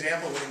give you an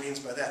example of what he means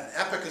by that. An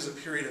epoch is a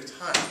period of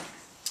time.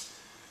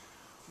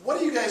 What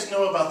do you guys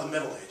know about the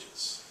Middle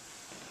Ages?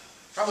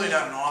 Probably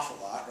not an awful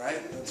lot,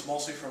 right? It's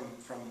mostly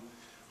from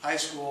high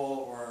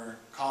school or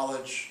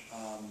college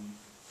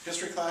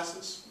history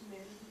classes?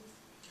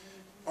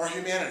 Or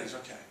humanities,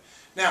 okay.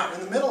 Now, in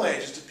the Middle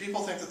Ages, did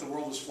people think that the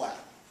world was flat?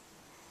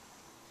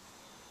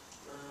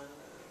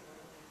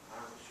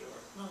 I'm sure.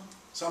 No.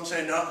 Some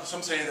say no,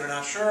 some say they're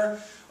not sure,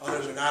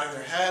 others are nodding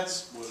their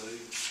heads. What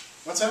age?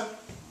 What's that?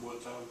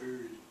 What time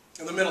period?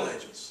 In the Middle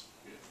Ages.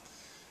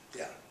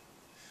 Yeah.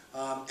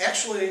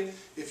 Actually,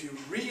 if you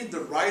read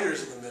the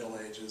writers of the Middle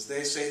Ages,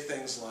 they say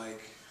things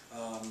like,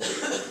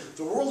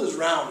 the world is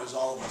round, as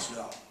all of us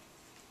know.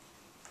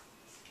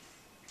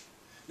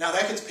 Now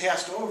that gets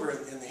passed over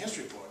in the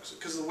history books,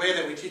 because the way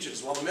that we teach it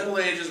is, well, the Middle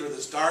Ages were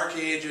this dark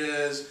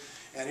ages,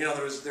 And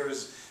there was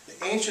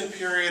the ancient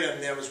period,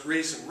 and there was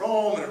Greece and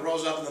Rome, and it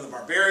rose up, and then the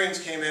barbarians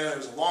came in, and there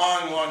was a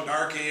long, long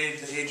dark age,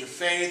 the age of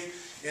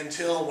faith,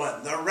 until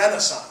when? The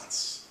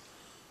Renaissance.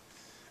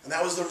 And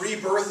that was the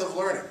rebirth of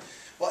learning.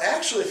 Well,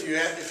 actually, if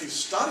you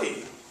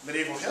study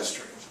medieval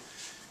history,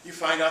 you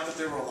find out that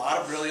there were a lot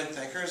of brilliant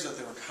thinkers, that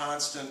there were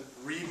constant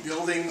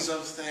rebuildings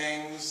of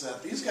things,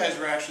 that these guys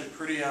were actually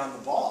pretty on the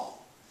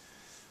ball.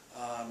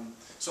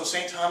 So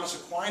St. Thomas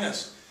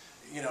Aquinas,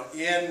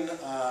 in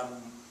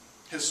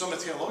his Summa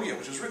Theologia,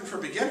 which was written for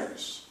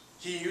beginners,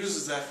 he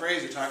uses that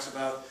phrase. He talks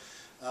about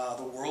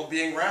the world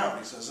being round.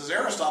 He says, as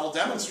Aristotle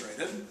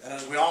demonstrated, and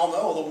as we all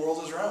know, the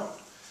world is round.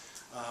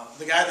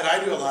 The guy that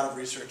I do a lot of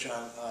research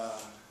on,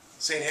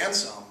 St.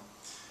 Anselm,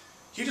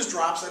 he just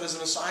drops that as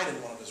an aside in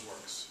one of his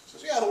works. He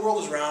says, yeah, the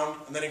world is round,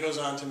 and then he goes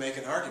on to make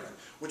an argument,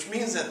 which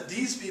means that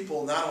these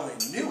people not only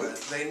knew it,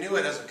 they knew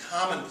it as a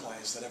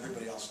commonplace that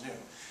everybody else knew.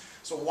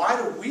 So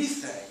why do we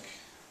think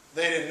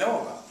they didn't know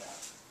about that?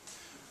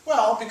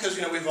 Well, because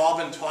we've all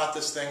been taught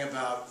this thing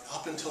about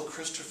up until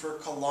Christopher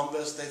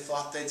Columbus, they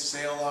thought they'd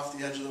sail off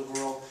the edge of the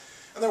world.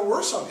 And there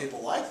were some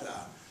people like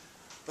that.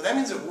 But that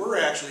means that we're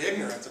actually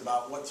ignorant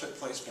about what took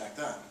place back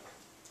then.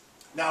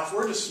 Now, if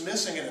we're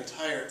dismissing an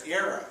entire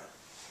era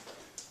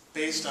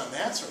based on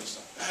that sort of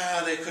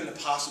stuff, they couldn't have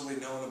possibly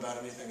known about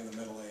anything in the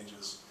Middle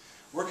Ages,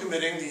 we're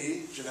committing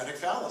the genetic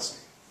fallacy.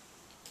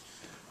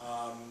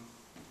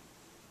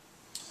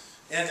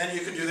 And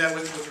you can do that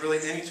with really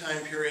any time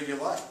period you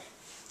like.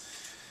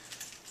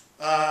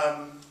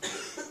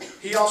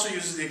 He also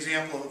uses the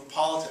example of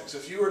politics.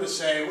 If you were to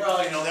say, well,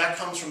 that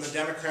comes from the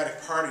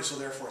Democratic Party, so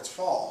therefore it's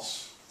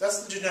false,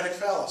 that's the genetic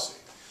fallacy.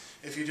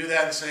 If you do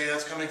that and say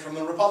that's coming from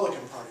the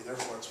Republican Party,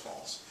 therefore it's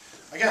false.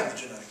 Again, the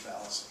genetic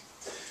fallacy.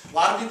 A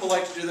lot of people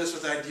like to do this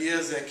with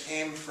ideas that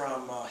came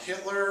from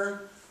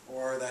Hitler,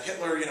 or that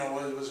Hitler,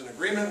 was in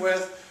agreement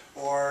with,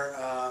 or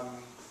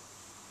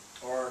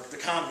the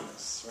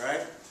communists,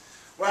 right?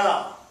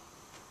 Well,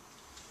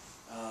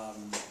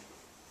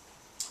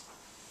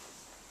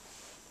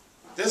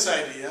 this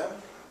idea,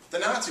 the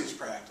Nazis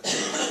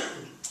practiced.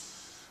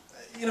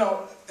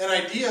 An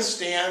idea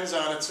stands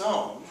on its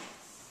own,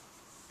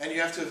 and you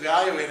have to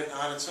evaluate it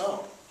on its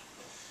own.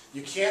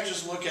 You can't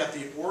just look at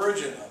the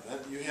origin of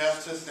it. You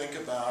have to think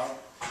about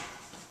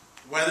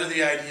whether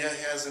the idea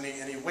has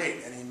any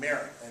weight, any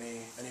merit,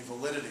 any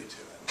validity to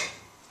it.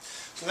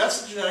 So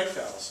that's the genetic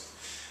fallacy.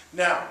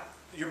 Now,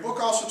 your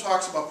book also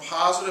talks about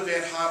positive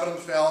ad hominem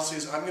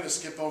fallacies. I'm going to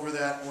skip over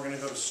that, and we're going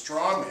to go to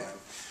straw man.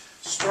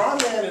 Straw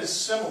man is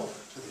similar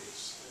to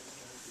these.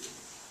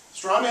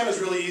 Straw man is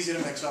really easy to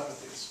mix up with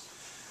these.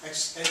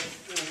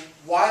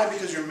 Why?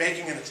 Because you're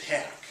making an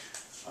attack.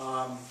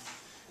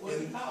 What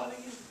do you call it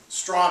again?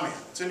 Straw man.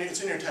 It's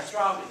in your text.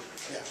 Straw man.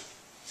 Yeah.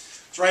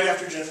 It's right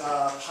after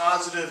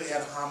positive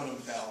ad hominem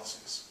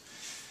fallacies.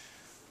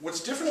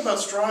 What's different about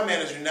straw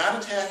man is you're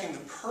not attacking the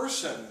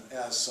person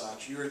as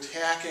such. You're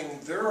attacking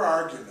their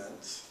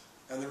argument.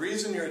 And the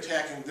reason you're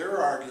attacking their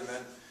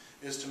argument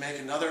is to make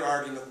another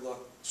argument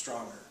look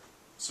stronger.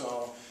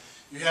 So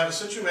you have a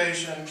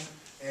situation,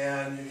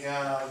 and you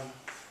have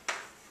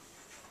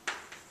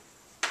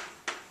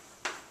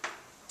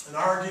an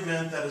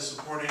argument that is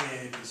supporting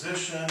a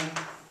position,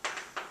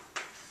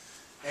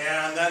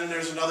 and then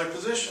there's another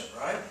position,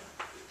 right?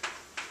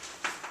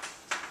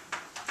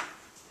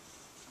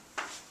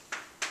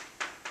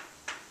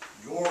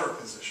 Your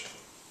position.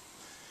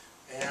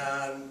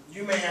 And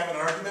you may have an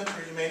argument,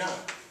 or you may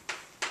not.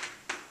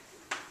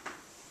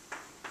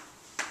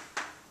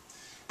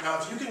 Now,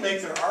 if you can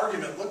make their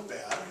argument look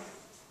bad,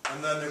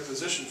 and then their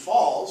position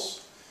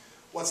falls,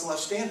 what's left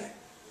standing?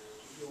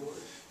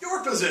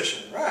 Your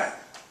position, right.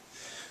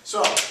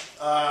 So,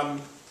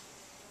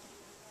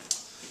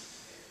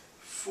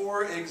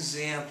 for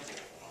example,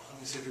 let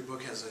me see if your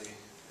book has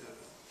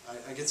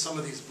I get some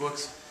of these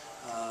books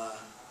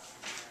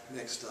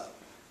mixed up.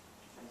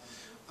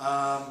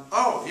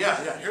 Oh, yeah,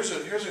 here's a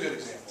good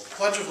example.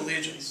 Pledge of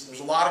Allegiance. There's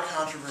a lot of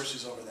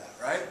controversies over that,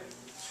 right?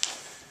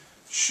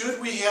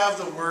 Should we have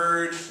the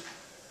word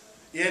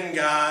in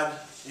God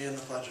in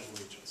the Pledge of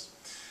Allegiance?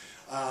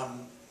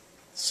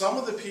 Some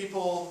of the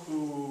people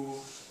who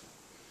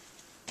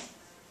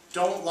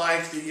don't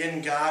like the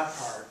in God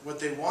part, what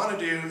they want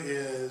to do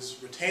is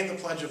retain the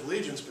Pledge of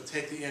Allegiance but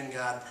take the in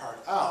God part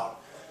out,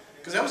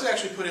 because that was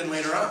actually put in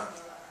later on,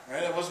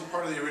 right? That wasn't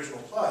part of the original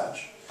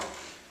pledge.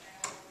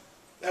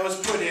 That was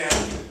put in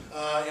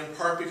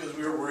part because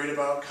we were worried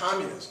about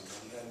communism,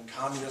 and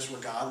communists were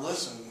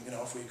godless, and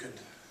if we could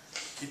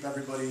keep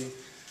everybody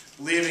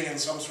believing in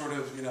some sort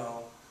of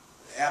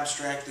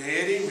abstract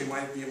deity, we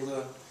might be able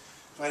to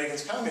fight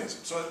against communism.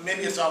 So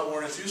maybe it's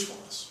outworn its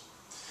usefulness.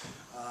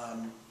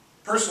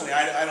 Personally,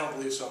 I don't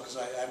believe so, because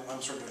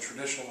I'm sort of a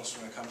traditionalist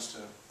when it comes to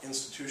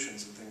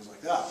institutions and things like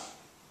that.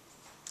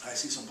 I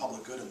see some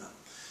public good in them.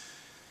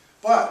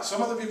 But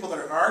some of the people that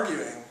are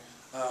arguing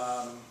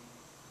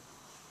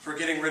for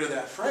getting rid of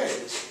that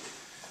phrase,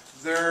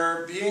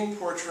 they're being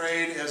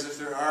portrayed as if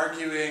they're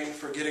arguing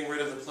for getting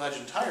rid of the pledge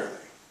entirely.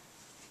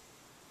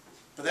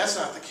 But that's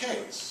not the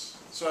case.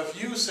 So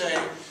if you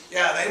say,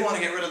 yeah, they want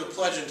to get rid of the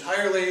pledge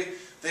entirely,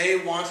 they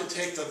want to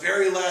take the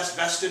very last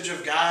vestige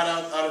of God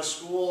out of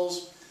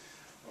schools,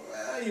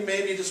 well, you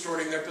may be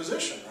distorting their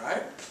position,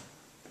 right?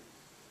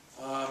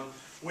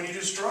 When you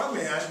do straw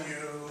man,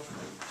 you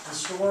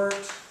distort,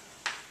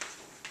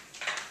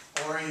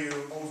 or you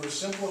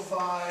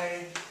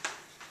oversimplify,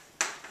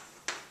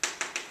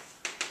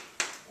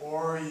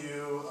 or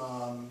you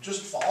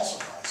just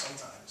falsify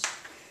sometimes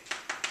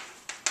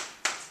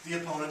the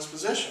opponent's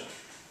position.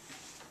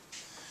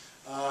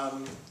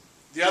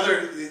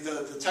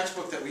 The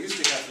textbook that we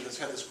used to have for this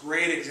had this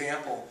great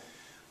example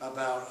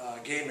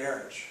about gay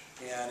marriage.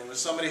 And it was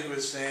somebody who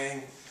was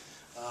saying,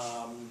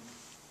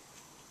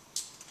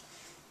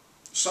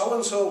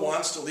 so-and-so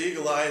wants to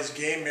legalize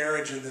gay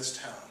marriage in this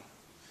town.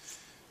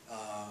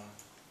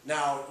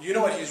 Now, you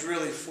know what he's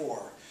really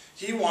for.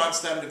 He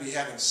wants them to be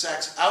having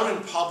sex out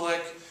in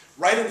public,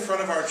 right in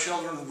front of our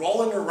children,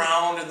 rolling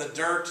around in the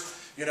dirt.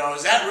 You know,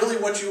 is that really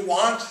what you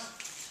want?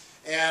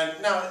 And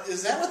now,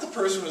 is that what the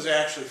person was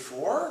actually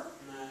for?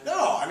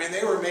 No. I mean,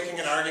 they were making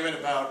an argument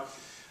about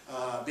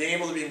being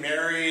able to be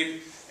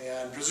married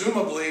and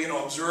presumably, you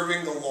know,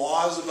 observing the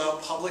laws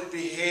about public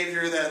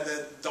behavior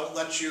that don't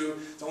let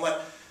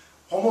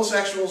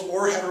homosexuals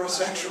or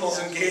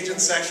heterosexuals engage in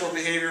sexual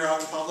behavior out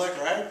in public,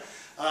 right?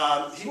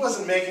 He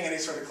wasn't making any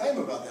sort of claim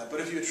about that. But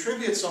if you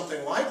attribute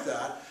something like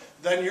that,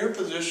 then your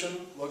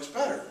position looks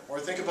better. Or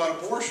think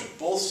about abortion.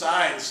 Both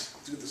sides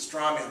do the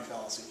straw man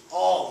fallacy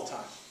all the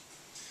time.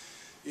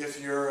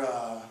 If you're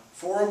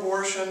for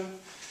abortion,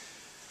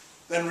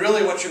 then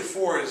really what you're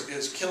for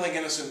is killing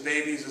innocent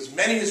babies, as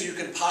many as you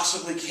can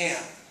possibly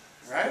can,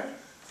 right?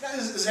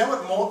 Is that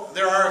what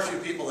there are a few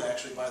people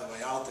actually, by the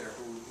way, out there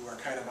who are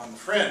kind of on the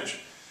fringe,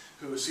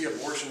 who see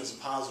abortion as a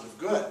positive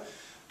good.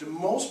 Do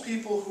most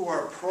people who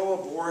are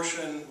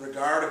pro-abortion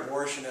regard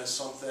abortion as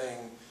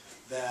something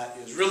that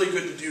is really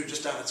good to do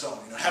just on its own?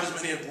 You know, have as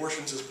many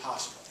abortions as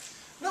possible.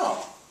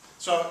 No.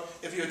 So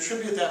if you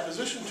attribute that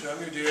position to them,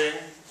 you're doing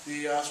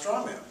the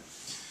straw man.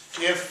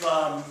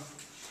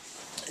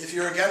 If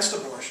you're against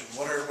abortion,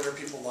 what are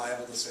people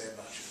liable to say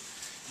about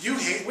you? You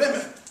hate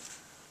women.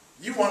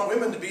 You want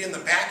women to be in the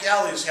back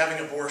alleys having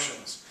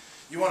abortions.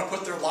 You want to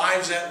put their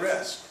lives at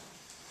risk.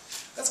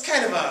 That's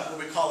kind of what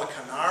we call a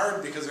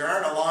canard, because there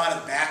aren't a lot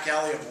of back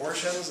alley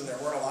abortions, and there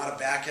weren't a lot of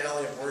back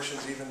alley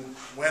abortions even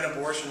when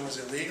abortion was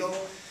illegal.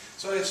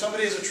 So if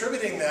somebody is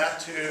attributing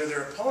that to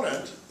their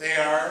opponent, they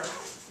are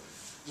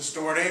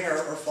distorting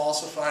or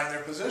falsifying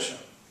their position.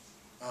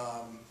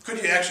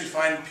 Could you actually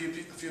find a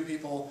few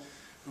people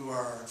who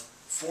are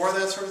for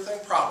that sort of thing?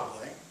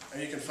 Probably.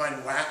 And you can find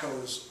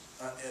wackos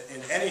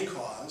in any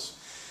cause.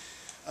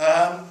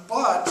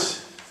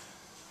 But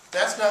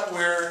that's not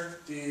where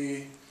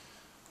the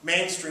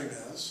mainstream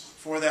is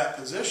for that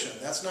position.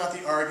 That's not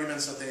the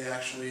arguments that they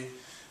actually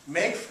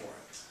make for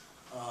it.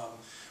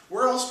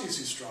 Where else do you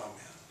see straw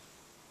man?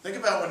 Think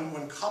about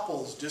when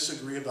couples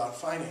disagree about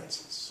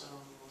finances.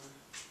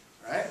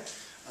 Right?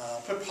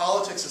 Put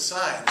politics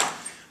aside.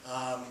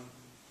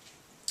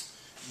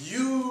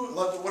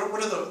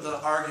 What are the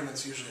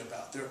arguments usually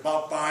about? They're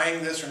about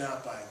buying this or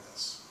not buying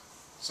this.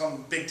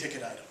 Some big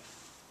ticket item.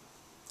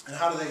 And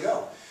how do they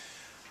go?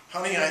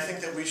 Honey, I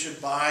think that we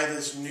should buy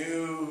this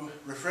new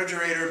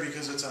refrigerator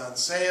because it's on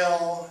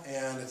sale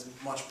and it's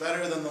much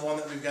better than the one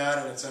that we've got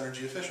and it's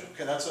energy efficient.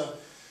 Okay, that's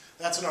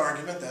an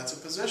argument, that's a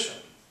position.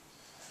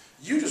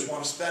 You just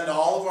want to spend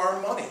all of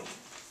our money.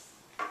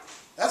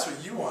 That's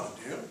what you want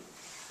to do.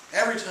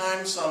 Every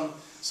time some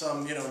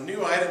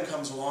new item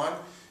comes along,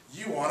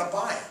 you want to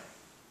buy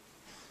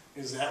it.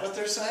 Is that what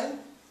they're saying?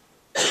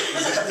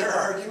 Is that their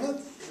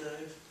argument?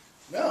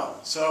 No.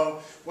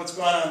 So what's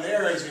going on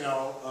there is,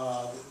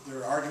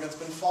 their argument's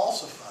been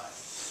falsified.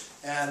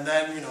 And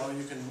then, you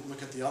can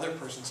look at the other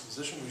person's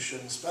position. We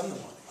shouldn't spend the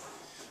money.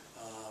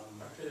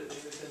 Or could it be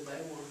because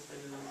they want to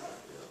spend it on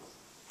something else?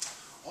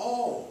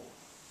 Oh.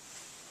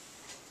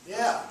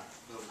 Yeah.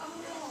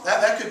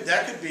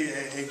 That could be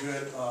a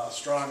good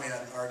straw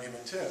man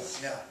argument too.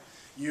 Yeah.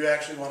 You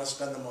actually want to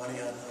spend the money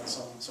on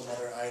some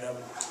other item.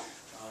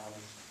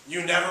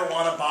 You never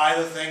want to buy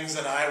the things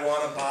that I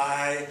want to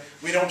buy.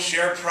 We don't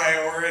share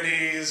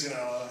priorities.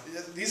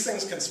 These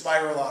things can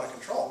spiral out of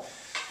control.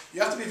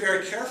 You have to be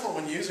very careful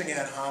when using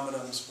ad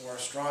hominems or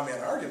straw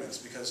man arguments,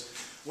 because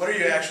what are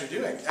you actually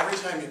doing? Every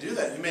time you do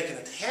that, you make an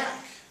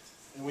attack.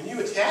 And when you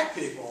attack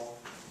people,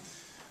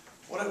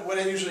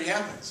 what usually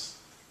happens?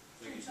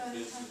 They try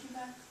to attack you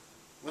back.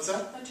 What's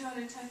that? They try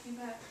to attack you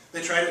back.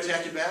 They try to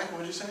attack you back? What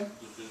did you say?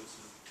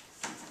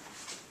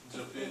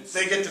 Defensive.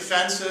 They get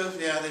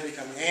defensive, yeah, they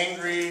become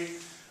angry.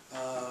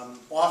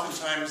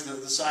 Oftentimes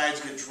the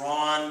sides get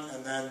drawn,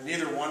 and then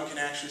neither one can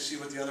actually see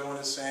what the other one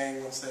is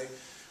saying once they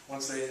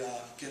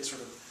get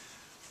sort of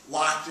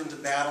locked into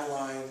battle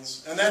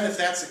lines. And then if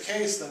that's the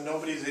case, then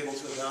nobody's able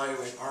to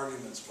evaluate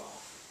arguments well.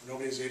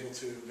 Nobody's able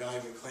to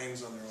evaluate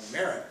claims on their own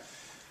merit.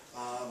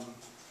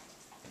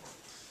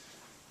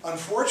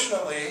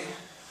 Unfortunately,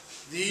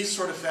 these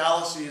sort of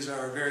fallacies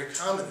are very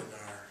common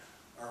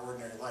in our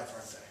ordinary life,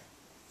 aren't they?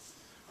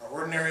 our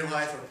ordinary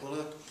life, our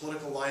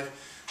political life.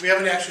 We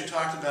haven't actually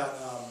talked about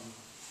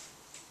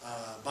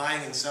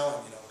buying and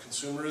selling,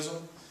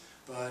 consumerism.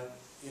 But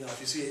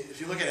if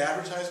you look at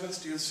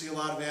advertisements, do you see a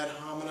lot of ad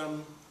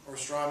hominem or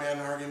straw man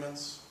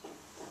arguments?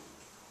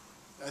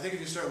 I think if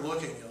you start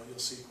looking, you'll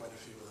see quite a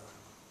few of them.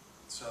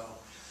 So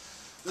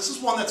this is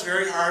one that's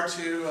very hard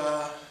to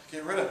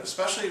get rid of,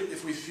 especially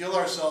if we feel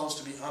ourselves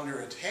to be under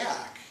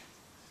attack.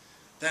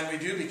 Then we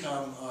do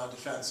become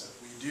defensive.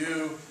 We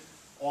do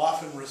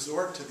often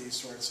resort to these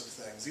sorts of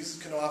things. These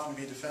can often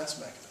be defense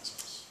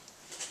mechanisms.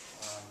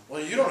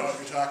 Well, you don't know what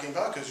you're talking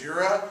about because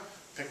you're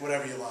pick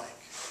whatever you like.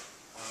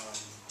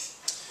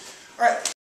 All right.